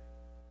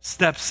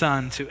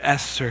 stepson to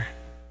Esther.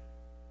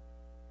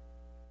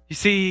 You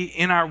see,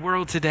 in our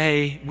world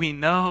today, we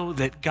know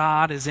that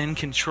God is in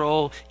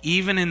control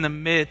even in the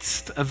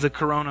midst of the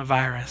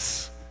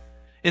coronavirus,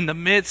 in the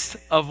midst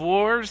of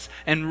wars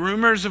and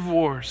rumors of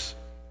wars.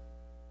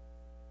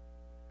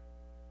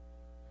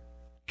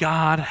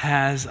 God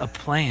has a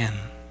plan.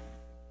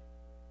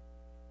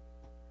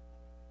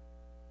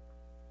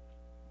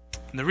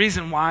 And the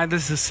reason why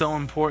this is so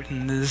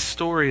important, this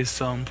story is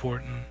so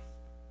important,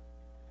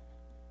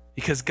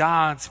 because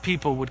God's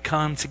people would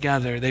come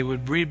together. They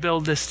would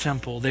rebuild this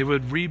temple. They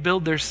would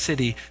rebuild their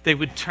city. They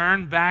would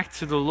turn back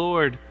to the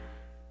Lord.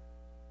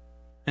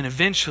 And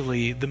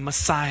eventually, the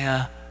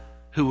Messiah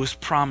who was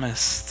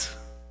promised,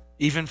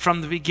 even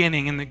from the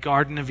beginning in the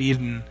Garden of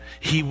Eden,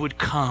 he would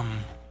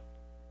come.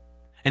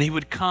 And he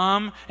would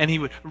come and he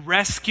would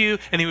rescue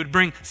and he would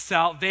bring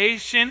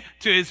salvation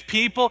to his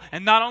people.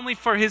 And not only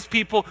for his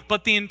people,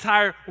 but the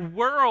entire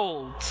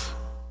world.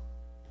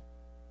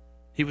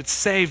 He would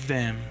save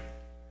them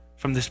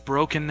from this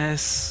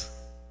brokenness,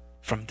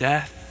 from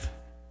death,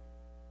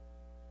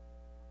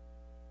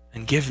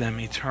 and give them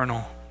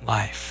eternal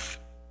life.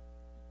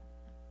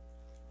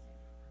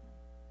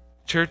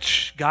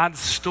 Church, God's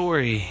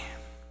story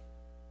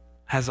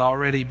has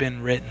already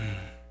been written.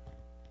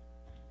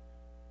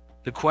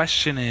 The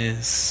question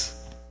is,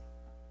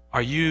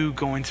 Are you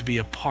going to be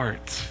a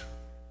part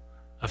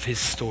of his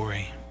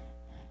story?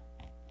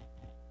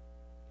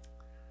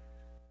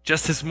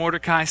 Just as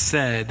Mordecai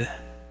said,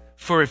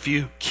 for if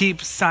you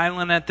keep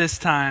silent at this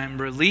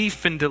time,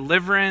 relief and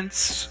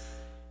deliverance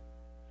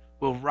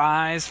will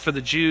rise for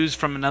the Jews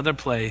from another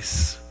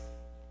place,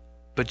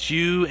 but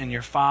you and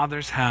your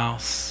father's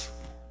house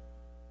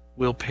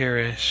will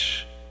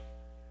perish.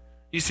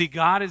 You see,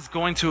 God is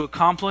going to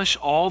accomplish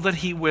all that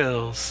he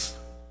wills.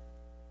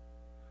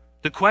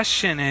 The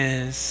question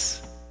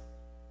is,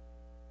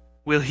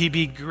 will he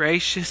be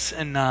gracious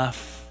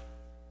enough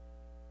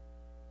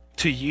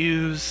to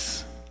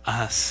use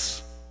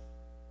us,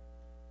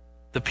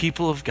 the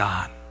people of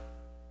God,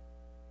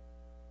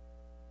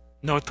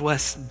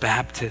 Northwest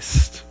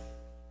Baptist,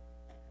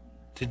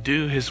 to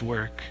do his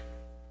work?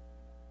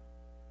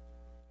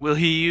 Will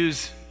he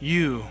use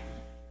you?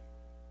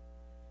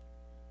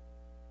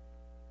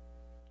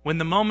 When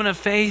the moment of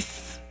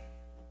faith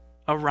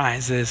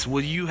arises,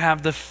 will you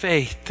have the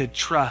faith to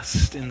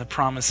trust in the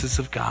promises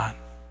of God?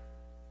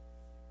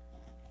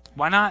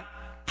 Why not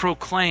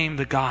proclaim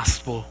the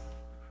gospel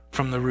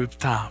from the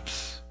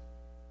rooftops?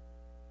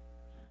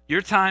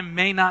 Your time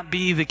may not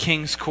be the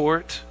king's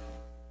court.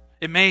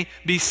 It may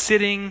be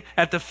sitting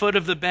at the foot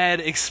of the bed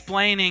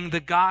explaining the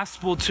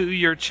gospel to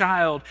your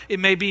child. It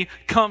may be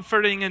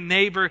comforting a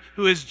neighbor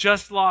who has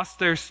just lost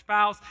their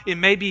spouse. It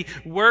may be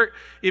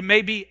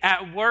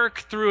at work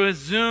through a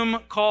Zoom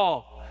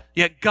call.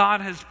 Yet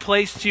God has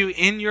placed you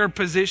in your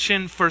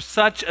position for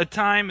such a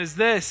time as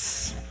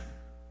this.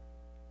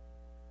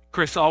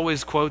 Chris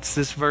always quotes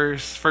this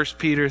verse, 1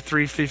 Peter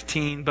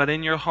 3:15, but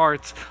in your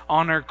hearts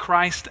honor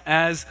Christ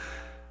as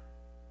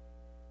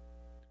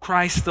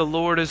Christ the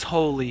Lord is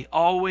holy,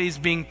 always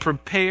being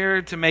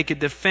prepared to make a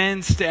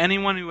defense to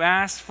anyone who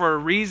asks for a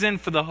reason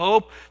for the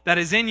hope that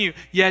is in you,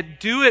 yet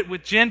do it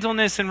with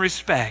gentleness and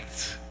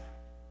respect.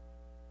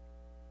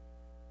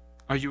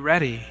 Are you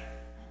ready?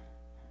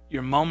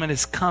 Your moment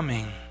is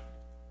coming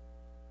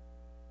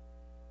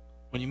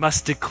when you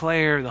must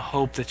declare the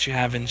hope that you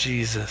have in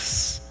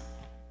Jesus.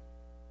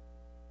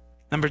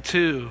 Number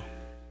 2,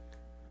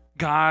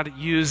 God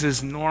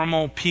uses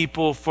normal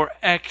people for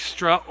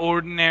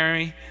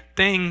extraordinary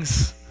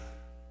things.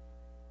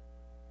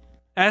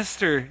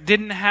 Esther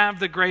didn't have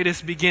the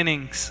greatest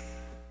beginnings,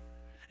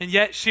 and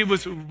yet she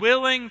was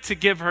willing to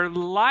give her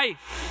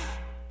life.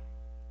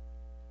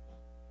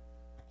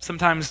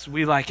 Sometimes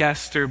we, like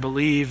Esther,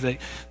 believe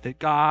that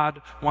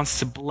God wants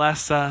to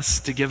bless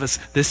us, to give us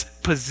this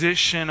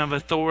position of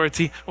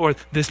authority or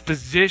this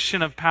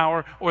position of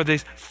power or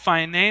this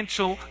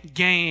financial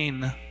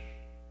gain.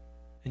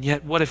 And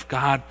yet, what if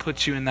God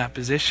puts you in that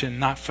position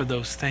not for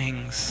those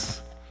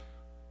things,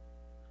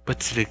 but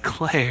to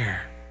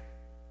declare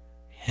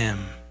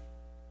him,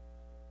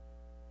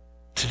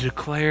 to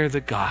declare the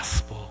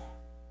gospel,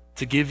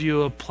 to give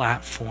you a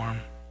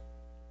platform?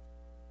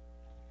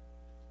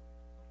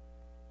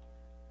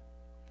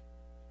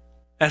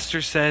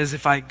 Esther says,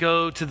 if I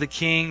go to the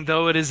king,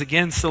 though it is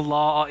against the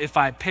law, if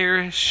I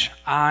perish,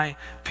 I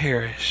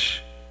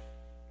perish.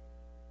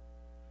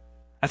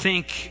 I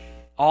think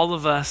all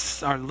of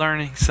us are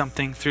learning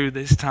something through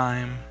this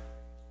time.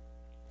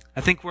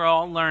 I think we're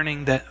all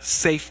learning that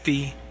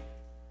safety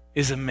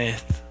is a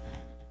myth.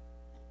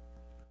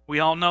 We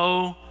all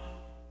know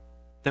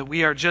that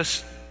we are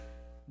just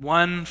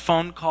one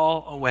phone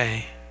call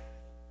away.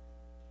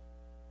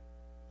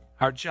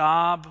 Our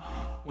job,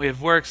 we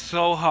have worked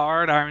so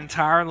hard our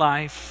entire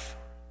life,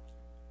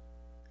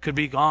 could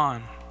be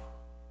gone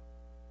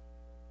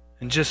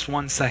in just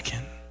 1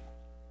 second.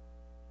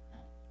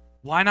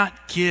 Why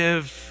not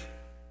give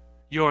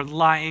your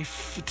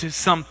life to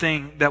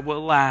something that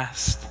will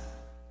last?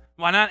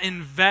 Why not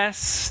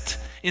invest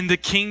in the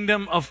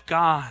kingdom of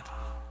God?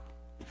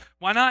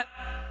 Why not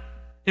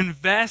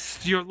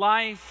invest your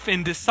life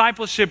in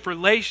discipleship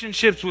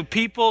relationships with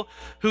people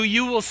who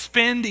you will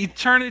spend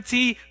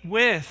eternity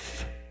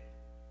with?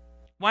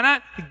 Why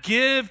not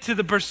give to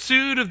the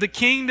pursuit of the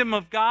kingdom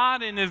of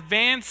God and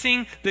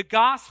advancing the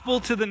gospel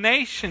to the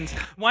nations?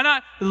 Why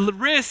not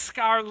risk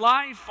our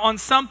life on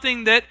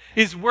something that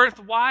is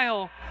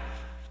worthwhile,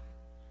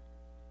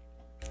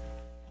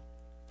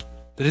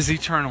 that is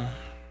eternal?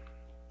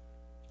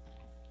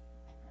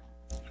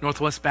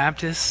 Northwest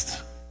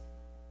Baptist,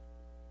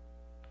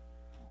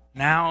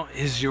 now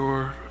is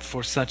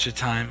for such a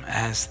time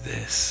as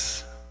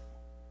this.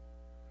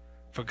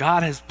 For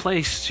God has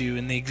placed you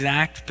in the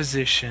exact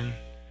position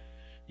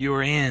you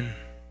are in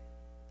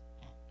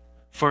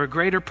for a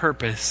greater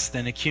purpose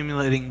than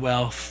accumulating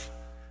wealth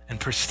and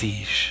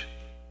prestige.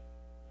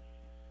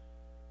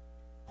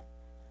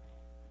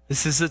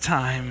 This is a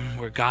time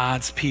where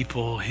God's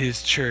people,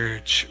 his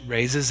church,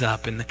 raises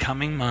up in the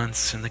coming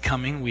months and the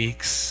coming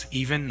weeks,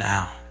 even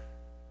now.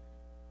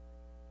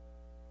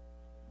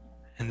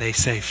 And they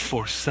say,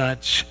 for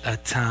such a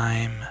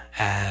time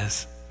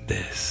as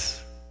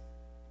this.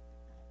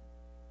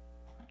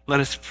 Let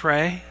us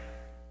pray.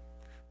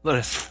 Let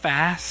us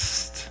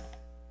fast.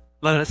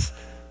 Let us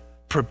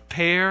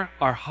prepare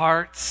our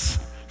hearts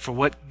for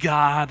what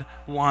God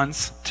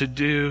wants to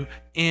do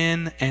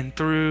in and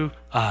through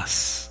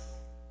us.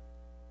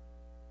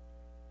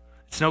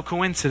 It's no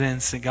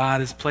coincidence that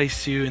God has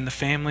placed you in the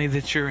family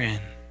that you're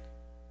in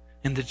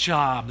the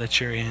job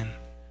that you're in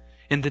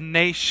the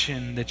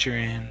nation that you're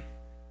in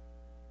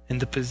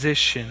the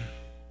position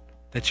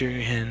that you're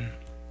in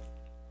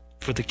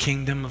for the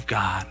kingdom of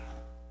God,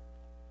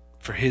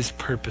 for His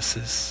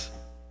purposes,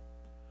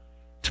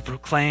 to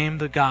proclaim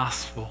the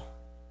gospel,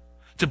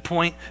 to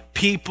point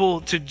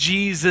people to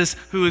Jesus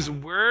who is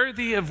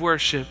worthy of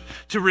worship,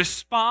 to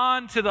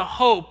respond to the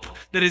hope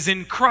that is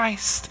in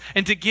Christ,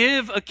 and to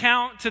give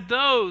account to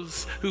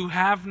those who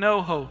have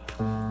no hope.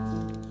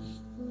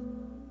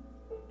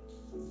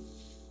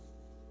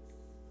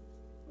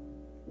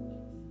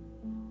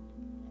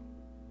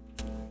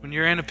 When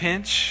you're in a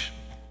pinch,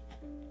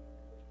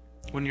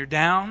 when you're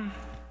down,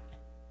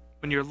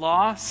 when you're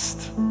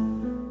lost,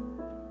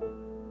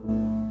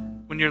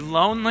 when you're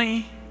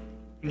lonely,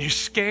 when you're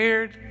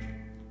scared,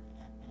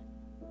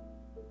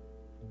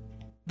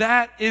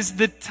 that is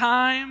the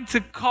time to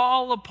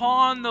call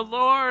upon the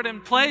Lord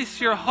and place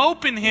your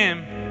hope in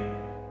Him.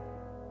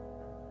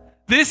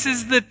 This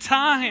is the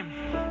time.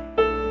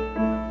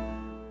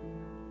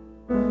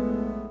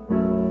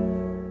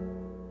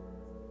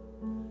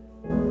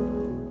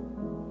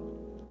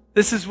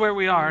 This is where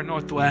we are,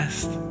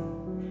 Northwest.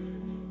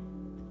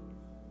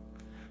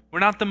 We're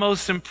not the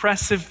most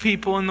impressive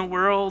people in the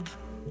world.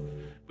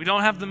 We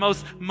don't have the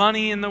most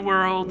money in the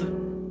world.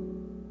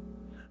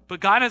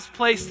 But God has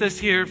placed us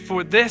here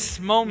for this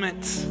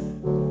moment.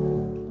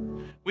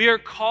 We are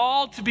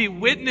called to be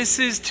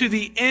witnesses to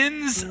the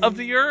ends of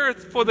the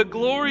earth for the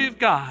glory of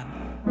God.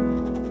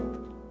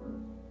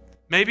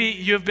 Maybe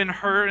you have been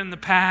hurt in the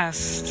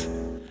past.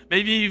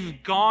 Maybe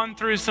you've gone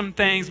through some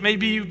things.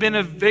 Maybe you've been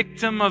a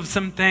victim of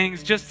some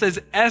things, just as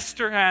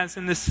Esther has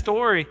in this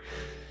story.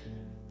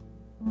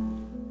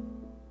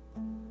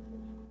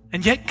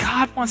 And yet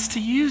God wants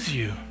to use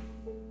you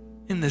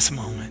in this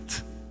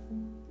moment.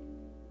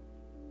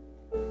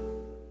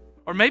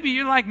 Or maybe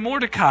you're like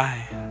Mordecai.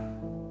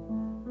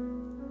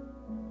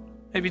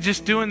 Maybe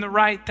just doing the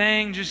right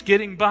thing, just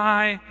getting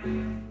by.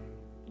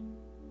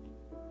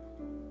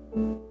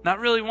 Not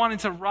really wanting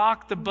to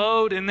rock the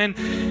boat. And then,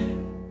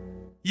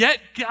 yet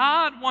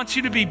God wants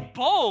you to be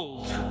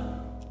bold.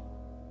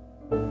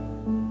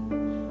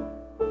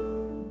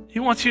 He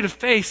wants you to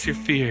face your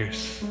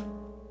fears.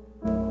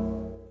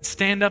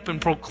 Stand up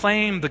and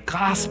proclaim the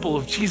gospel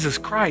of Jesus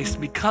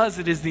Christ because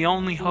it is the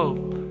only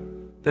hope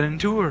that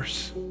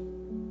endures.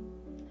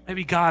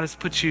 Maybe God has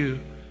put you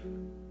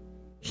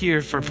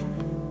here for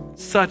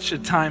such a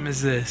time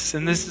as this.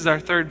 And this is our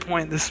third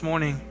point this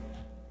morning.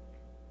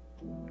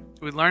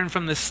 We learn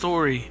from this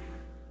story.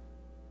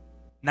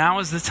 Now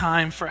is the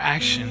time for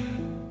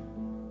action.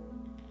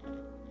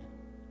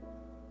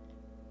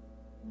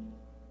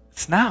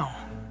 It's now.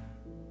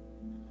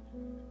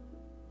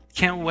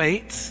 Can't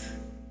wait.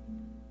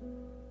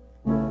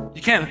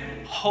 You can't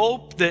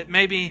hope that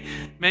maybe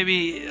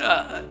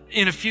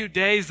in a few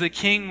days the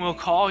king will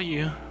call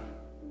you.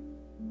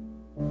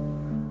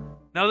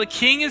 No, the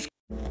king is...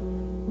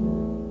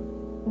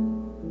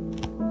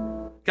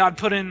 God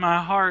put in my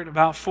heart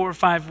about 4 or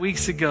 5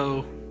 weeks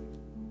ago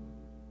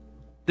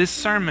this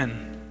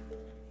sermon.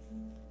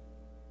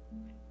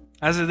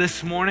 As of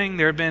this morning,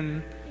 there have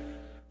been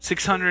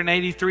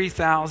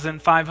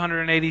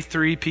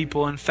 683,583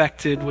 people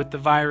infected with the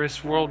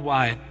virus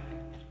worldwide.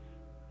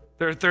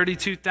 There are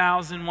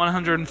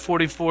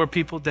 32,144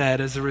 people dead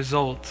as a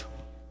result.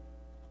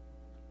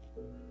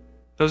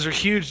 Those are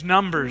huge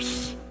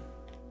numbers.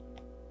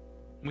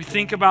 We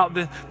think about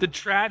the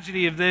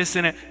tragedy of this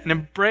and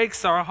it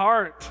breaks our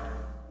heart.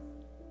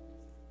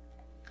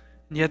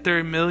 And yet there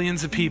are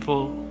millions of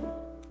people,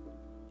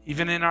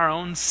 even in our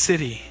own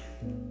city,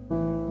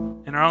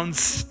 in our own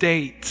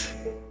state,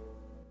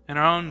 in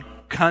our own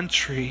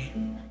country,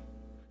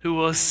 who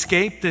will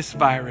escape this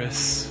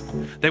virus.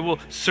 They will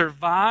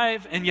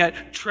survive and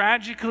yet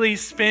tragically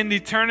spend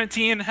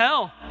eternity in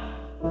hell.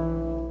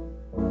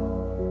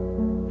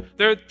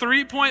 There are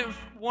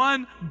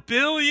 3.1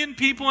 billion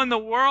people in the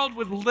world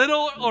with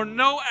little or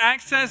no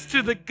access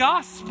to the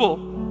gospel.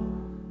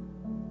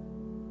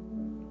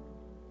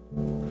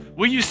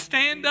 Will you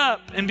stand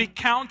up and be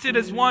counted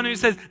as one who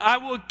says, I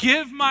will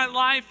give my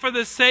life for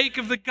the sake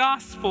of the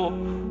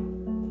gospel?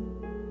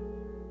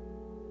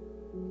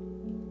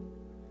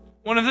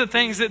 One of the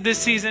things that this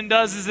season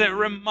does is it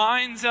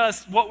reminds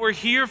us what we're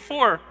here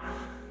for.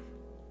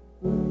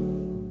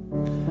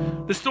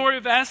 The story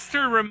of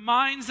Esther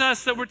reminds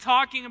us that we're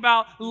talking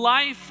about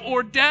life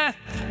or death,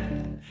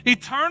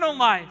 eternal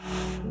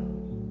life,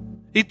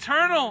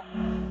 eternal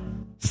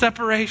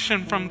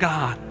separation from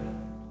God.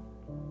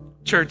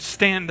 Church,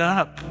 stand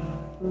up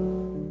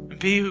and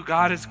be who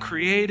God has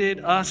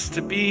created us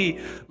to be,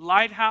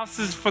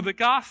 lighthouses for the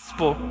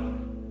gospel.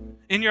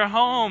 In your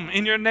home,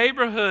 in your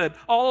neighborhood,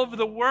 all over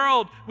the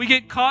world, we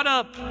get caught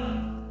up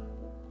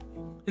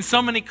in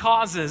so many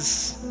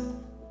causes.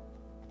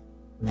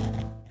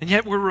 And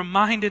yet we're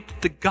reminded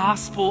that the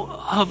gospel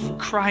of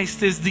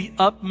Christ is the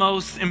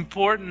utmost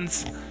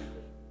importance.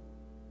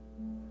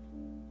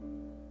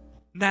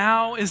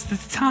 Now is the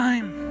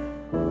time.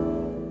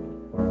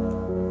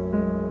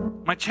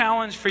 My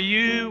challenge for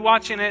you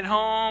watching at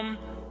home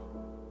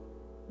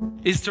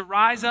is to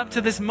rise up to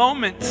this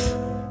moment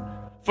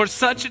for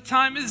such a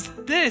time as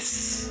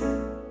this.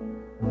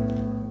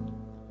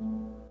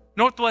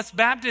 Northwest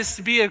Baptist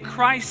to be a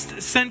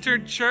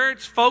Christ-centered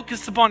church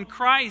focused upon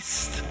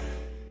Christ.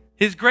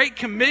 His great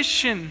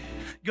commission,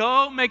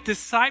 go make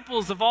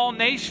disciples of all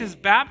nations,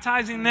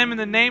 baptizing them in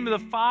the name of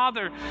the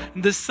Father,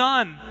 and the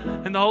Son,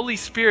 and the Holy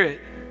Spirit,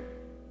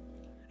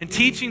 and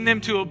teaching them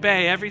to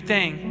obey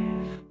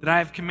everything that I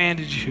have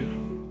commanded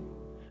you.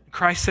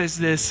 Christ says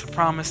this, I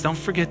promise, don't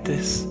forget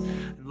this.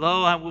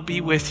 Lo, I will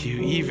be with you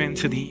even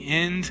to the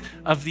end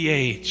of the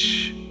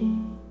age.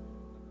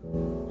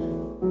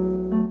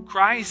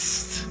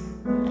 Christ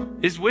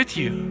is with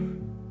you.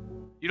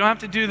 You don't have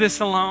to do this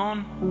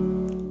alone.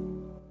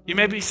 You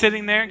may be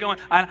sitting there going,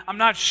 I'm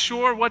not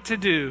sure what to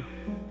do.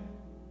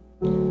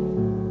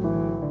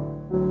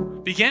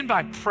 Begin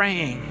by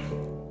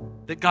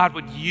praying that God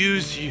would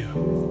use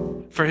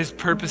you for his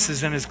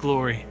purposes and his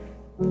glory.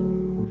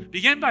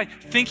 Begin by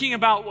thinking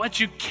about what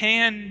you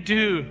can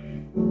do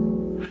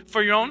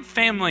for your own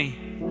family,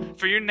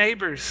 for your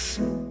neighbors,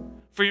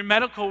 for your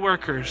medical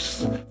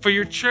workers, for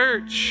your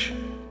church.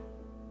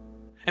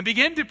 And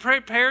begin to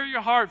prepare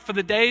your heart for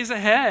the days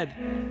ahead.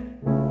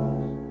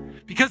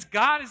 Because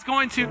God is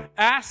going to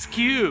ask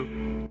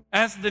you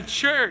as the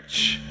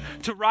church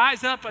to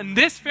rise up in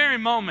this very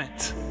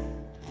moment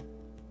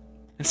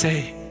and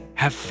say,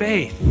 have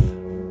faith.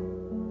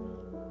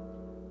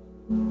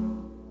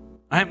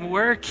 I'm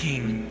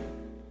working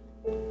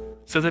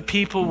so that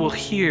people will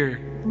hear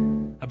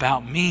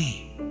about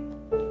me.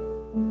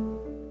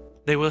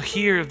 They will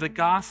hear of the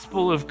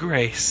gospel of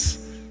grace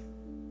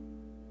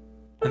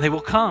and they will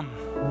come.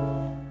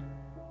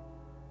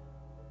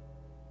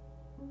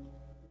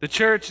 The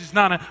church is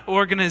not an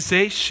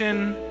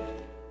organization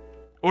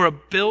or a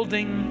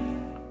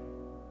building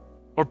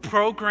or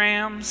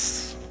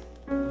programs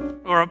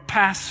or a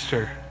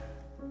pastor.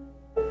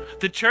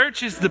 The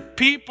church is the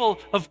people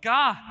of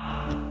God.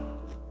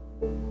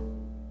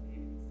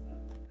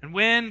 And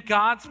when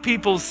God's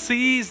people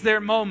seize their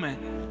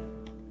moment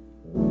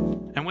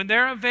and when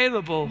they're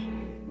available,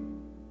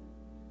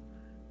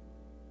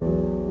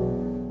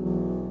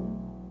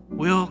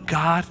 will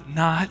God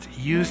not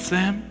use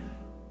them?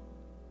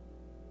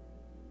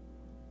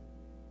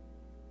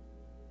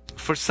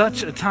 For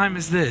such a time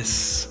as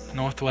this,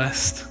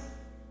 Northwest,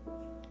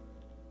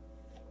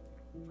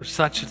 for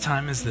such a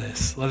time as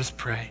this, let us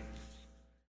pray.